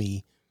pay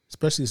me,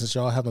 especially since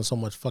y'all having so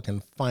much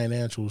fucking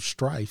financial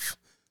strife.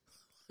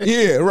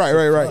 Yeah,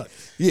 right.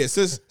 Yeah,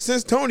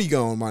 since Tony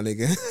gone, my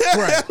nigga.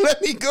 Right.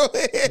 Let me go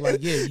ahead. Like,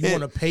 yeah, you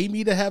want to pay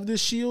me to have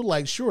this shield?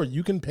 Like, sure,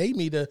 you can pay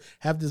me to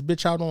have this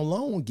bitch out on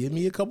loan. Give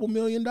me a couple $1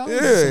 million. Yeah,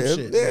 or some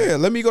shit, yeah.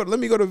 Let me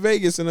go to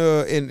Vegas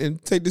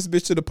and take this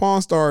bitch to the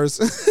Pawn Stars.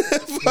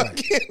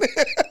 Fucking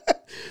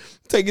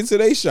take it to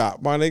their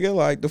shop, my nigga.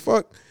 Like, the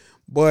fuck.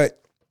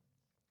 But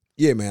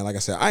yeah, man, like I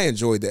said, I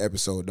enjoyed the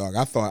episode, dog.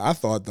 I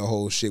thought the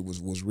whole shit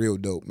was real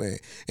dope, man.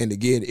 And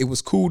again, it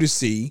was cool to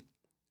see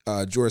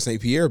George St.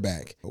 Pierre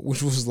back,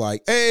 which was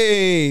like,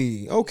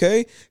 hey,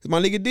 okay. Because my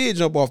nigga did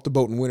jump off the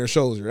boat in Winter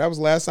Soldier. That was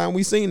the last time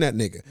we seen that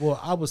nigga. Well,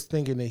 I was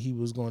thinking that he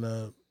was going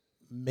to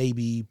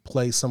maybe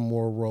play some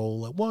more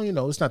role. Well, you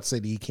know, it's not to say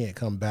that he can't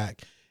come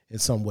back in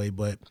some way,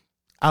 but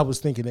I was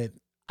thinking that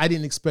I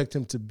didn't expect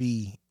him to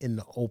be in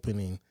the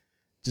opening,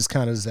 just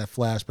kind of as that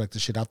flashback to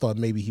shit. I thought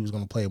maybe he was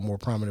going to play a more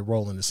prominent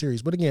role in the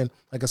series. But again,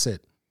 like I said,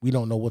 we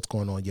don't know what's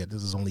going on yet.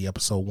 This is only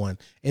episode 1.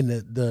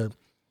 And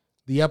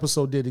the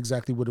episode did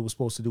exactly what it was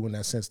supposed to do in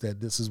that sense, that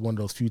this is one of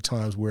those few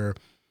times where,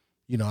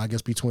 you know, I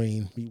guess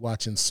between me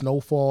watching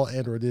Snowfall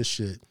and or this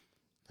shit,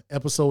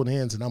 episode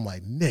ends and I'm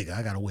like, nigga,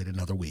 I got to wait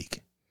another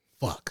week.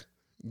 Fuck.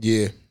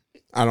 Yeah,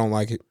 I don't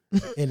like it.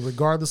 And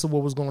regardless of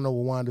what was going on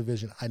with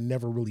WandaVision, I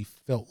never really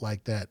felt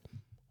like that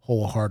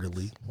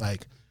wholeheartedly.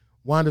 Like,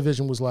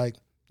 WandaVision was like,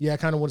 yeah, I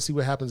kind of want to see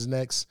what happens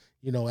next,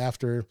 you know,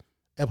 after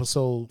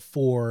episode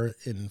 4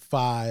 and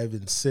 5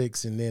 and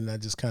 6. And then I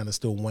just kind of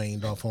still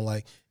waned off on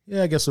like,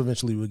 yeah, I guess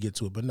eventually we'll get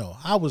to it. But no,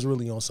 I was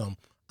really on some,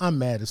 I'm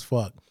mad as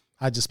fuck.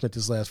 I just spent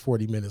this last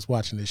 40 minutes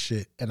watching this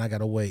shit and I got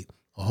to wait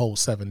a whole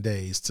 7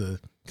 days to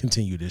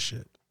continue this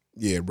shit.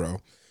 Yeah,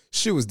 bro.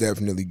 Shit was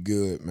definitely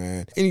good,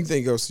 man.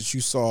 Anything else that you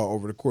saw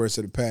over the course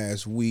of the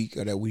past week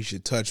or that we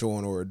should touch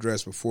on or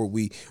address before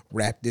we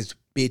wrap this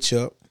bitch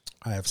up?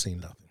 I have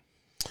seen nothing.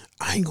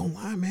 I ain't gonna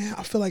lie, man.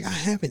 I feel like I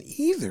haven't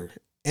either.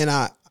 And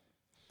I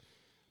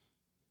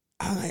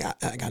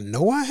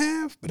know I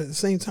have, but at the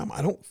same time,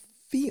 I don't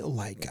feel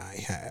like I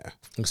have.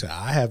 Like I said,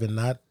 I haven't,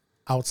 not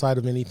outside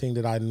of anything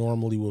that I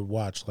normally would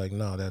watch. Like,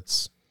 no,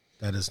 that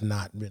has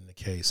not been the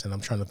case. And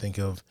I'm trying to think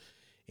of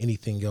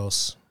anything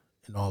else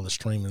in all the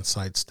streaming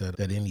sites that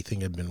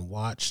anything had been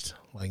watched.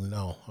 Like,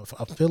 no,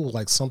 I feel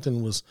like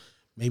something was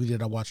maybe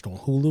that I watched on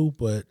Hulu,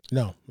 but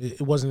no,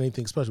 it wasn't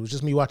anything special. It was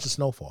just me watching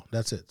Snowfall.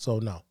 That's it. So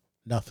no,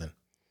 nothing.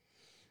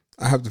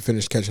 I have to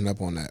finish catching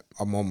up on that.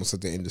 I'm almost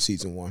at the end of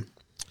season 1.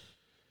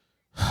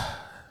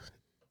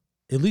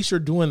 At least you're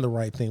doing the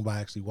right thing by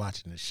actually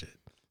watching this shit.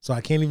 So I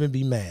can't even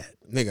be mad.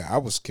 Nigga, I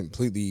was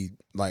completely,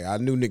 like, I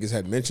knew niggas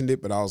had mentioned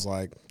it, but I was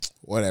like,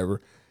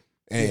 whatever.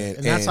 And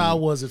that's how I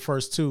was at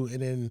first, too.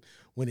 And then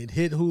when it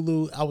hit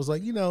Hulu, I was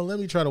like, you know, let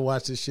me try to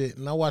watch this shit.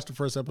 And I watched the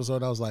first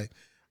episode. I was like,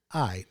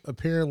 all right,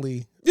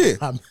 apparently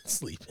I'm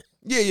sleeping.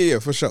 Yeah,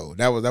 for sure.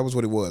 That was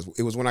what it was.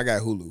 It was when I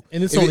got Hulu.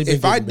 And it's only been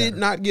if I did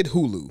not get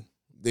Hulu,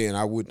 then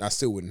I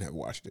still wouldn't have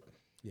watched it.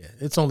 Yeah,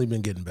 it's only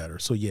been getting better.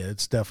 So yeah,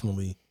 it's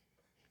definitely,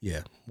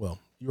 yeah. Well,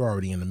 you're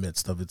already in the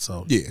midst of it,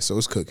 so yeah. So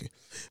it's cooking.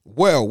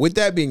 Well, with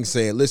that being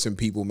said, listen,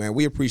 people, man,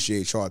 we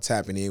appreciate y'all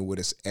tapping in with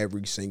us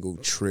every single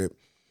trip.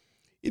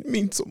 It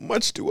means so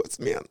much to us,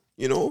 man.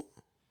 You know.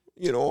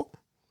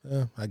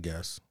 I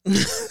guess.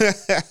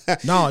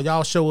 No,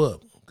 y'all show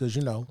up because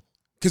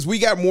because we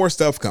got more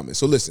stuff coming.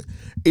 So listen,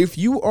 if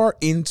you are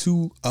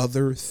into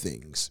other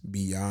things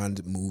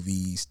beyond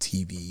movies,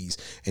 TVs,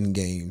 and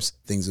games,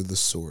 things of the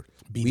sort,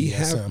 we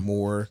have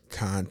more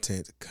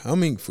content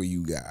coming for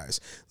you guys.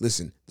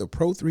 Listen, the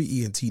Pro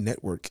 3 ENT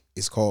network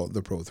is called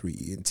the Pro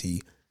 3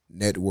 ENT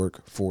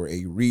network for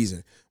a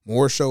reason.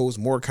 More shows,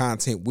 more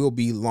content will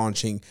be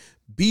launching.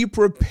 Be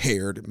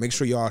prepared. Make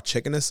sure y'all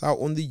checking us out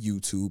on the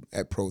YouTube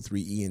at Pro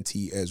 3 ENT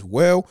as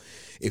well.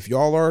 If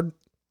y'all are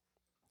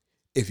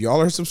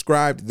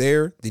subscribed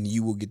there, then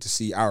you will get to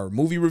see our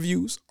movie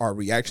reviews, our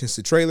reactions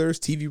to trailers,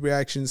 TV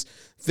reactions,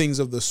 things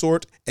of the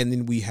sort, and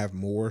then we have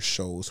more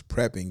shows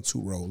prepping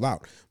to roll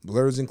out.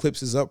 Blerds and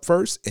Clips is up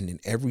first, and then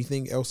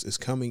everything else is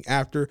coming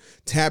after.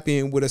 Tap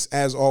in with us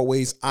as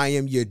always. I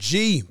am your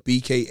G,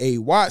 BKA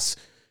Watts.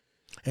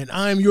 And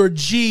I'm your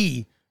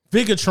G,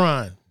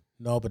 Vigatron.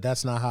 No, but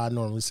that's not how I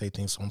normally say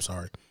things, so I'm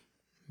sorry.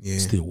 Yeah.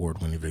 It's the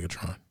award-winning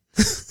Vigatron.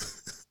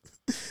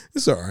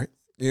 It's all right.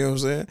 You know what I'm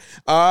saying?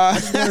 I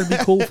just wanted to be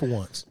cool for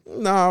once.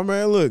 Nah,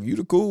 man, look, you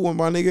the cool one,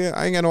 my nigga.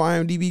 I ain't got no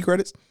IMDb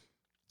credits.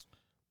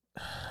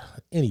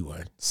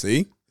 Anyway.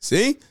 See?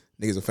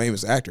 Nigga's a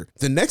famous actor.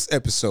 The next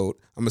episode,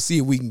 I'm going to see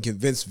if we can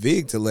convince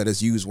Vig to let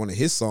us use one of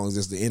his songs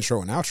as the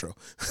intro and outro.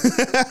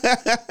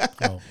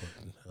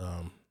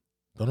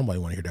 Don't nobody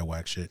want to hear that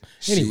whack shit.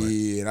 Anyway.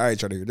 Shit, I ain't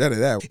trying to hear none of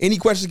that. Any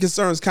questions,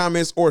 concerns,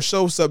 comments, or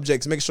show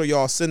subjects, make sure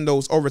y'all send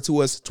those over to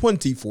us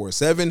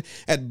 24/7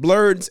 at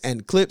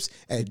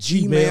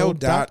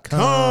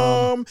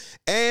blerdsandclips@gmail.com.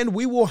 And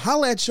we will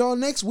holla at y'all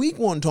next week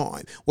one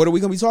time. What are we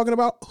going to be talking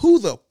about? Who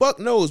the fuck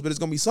knows? But it's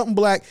going to be something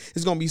black.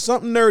 It's going to be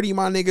something nerdy,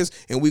 my niggas.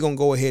 And we're going to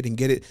go ahead and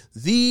get it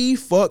the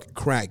fuck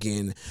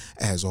cracking.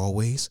 As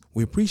always,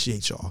 we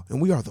appreciate y'all.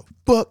 And we are the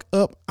fuck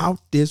up out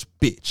this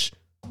bitch.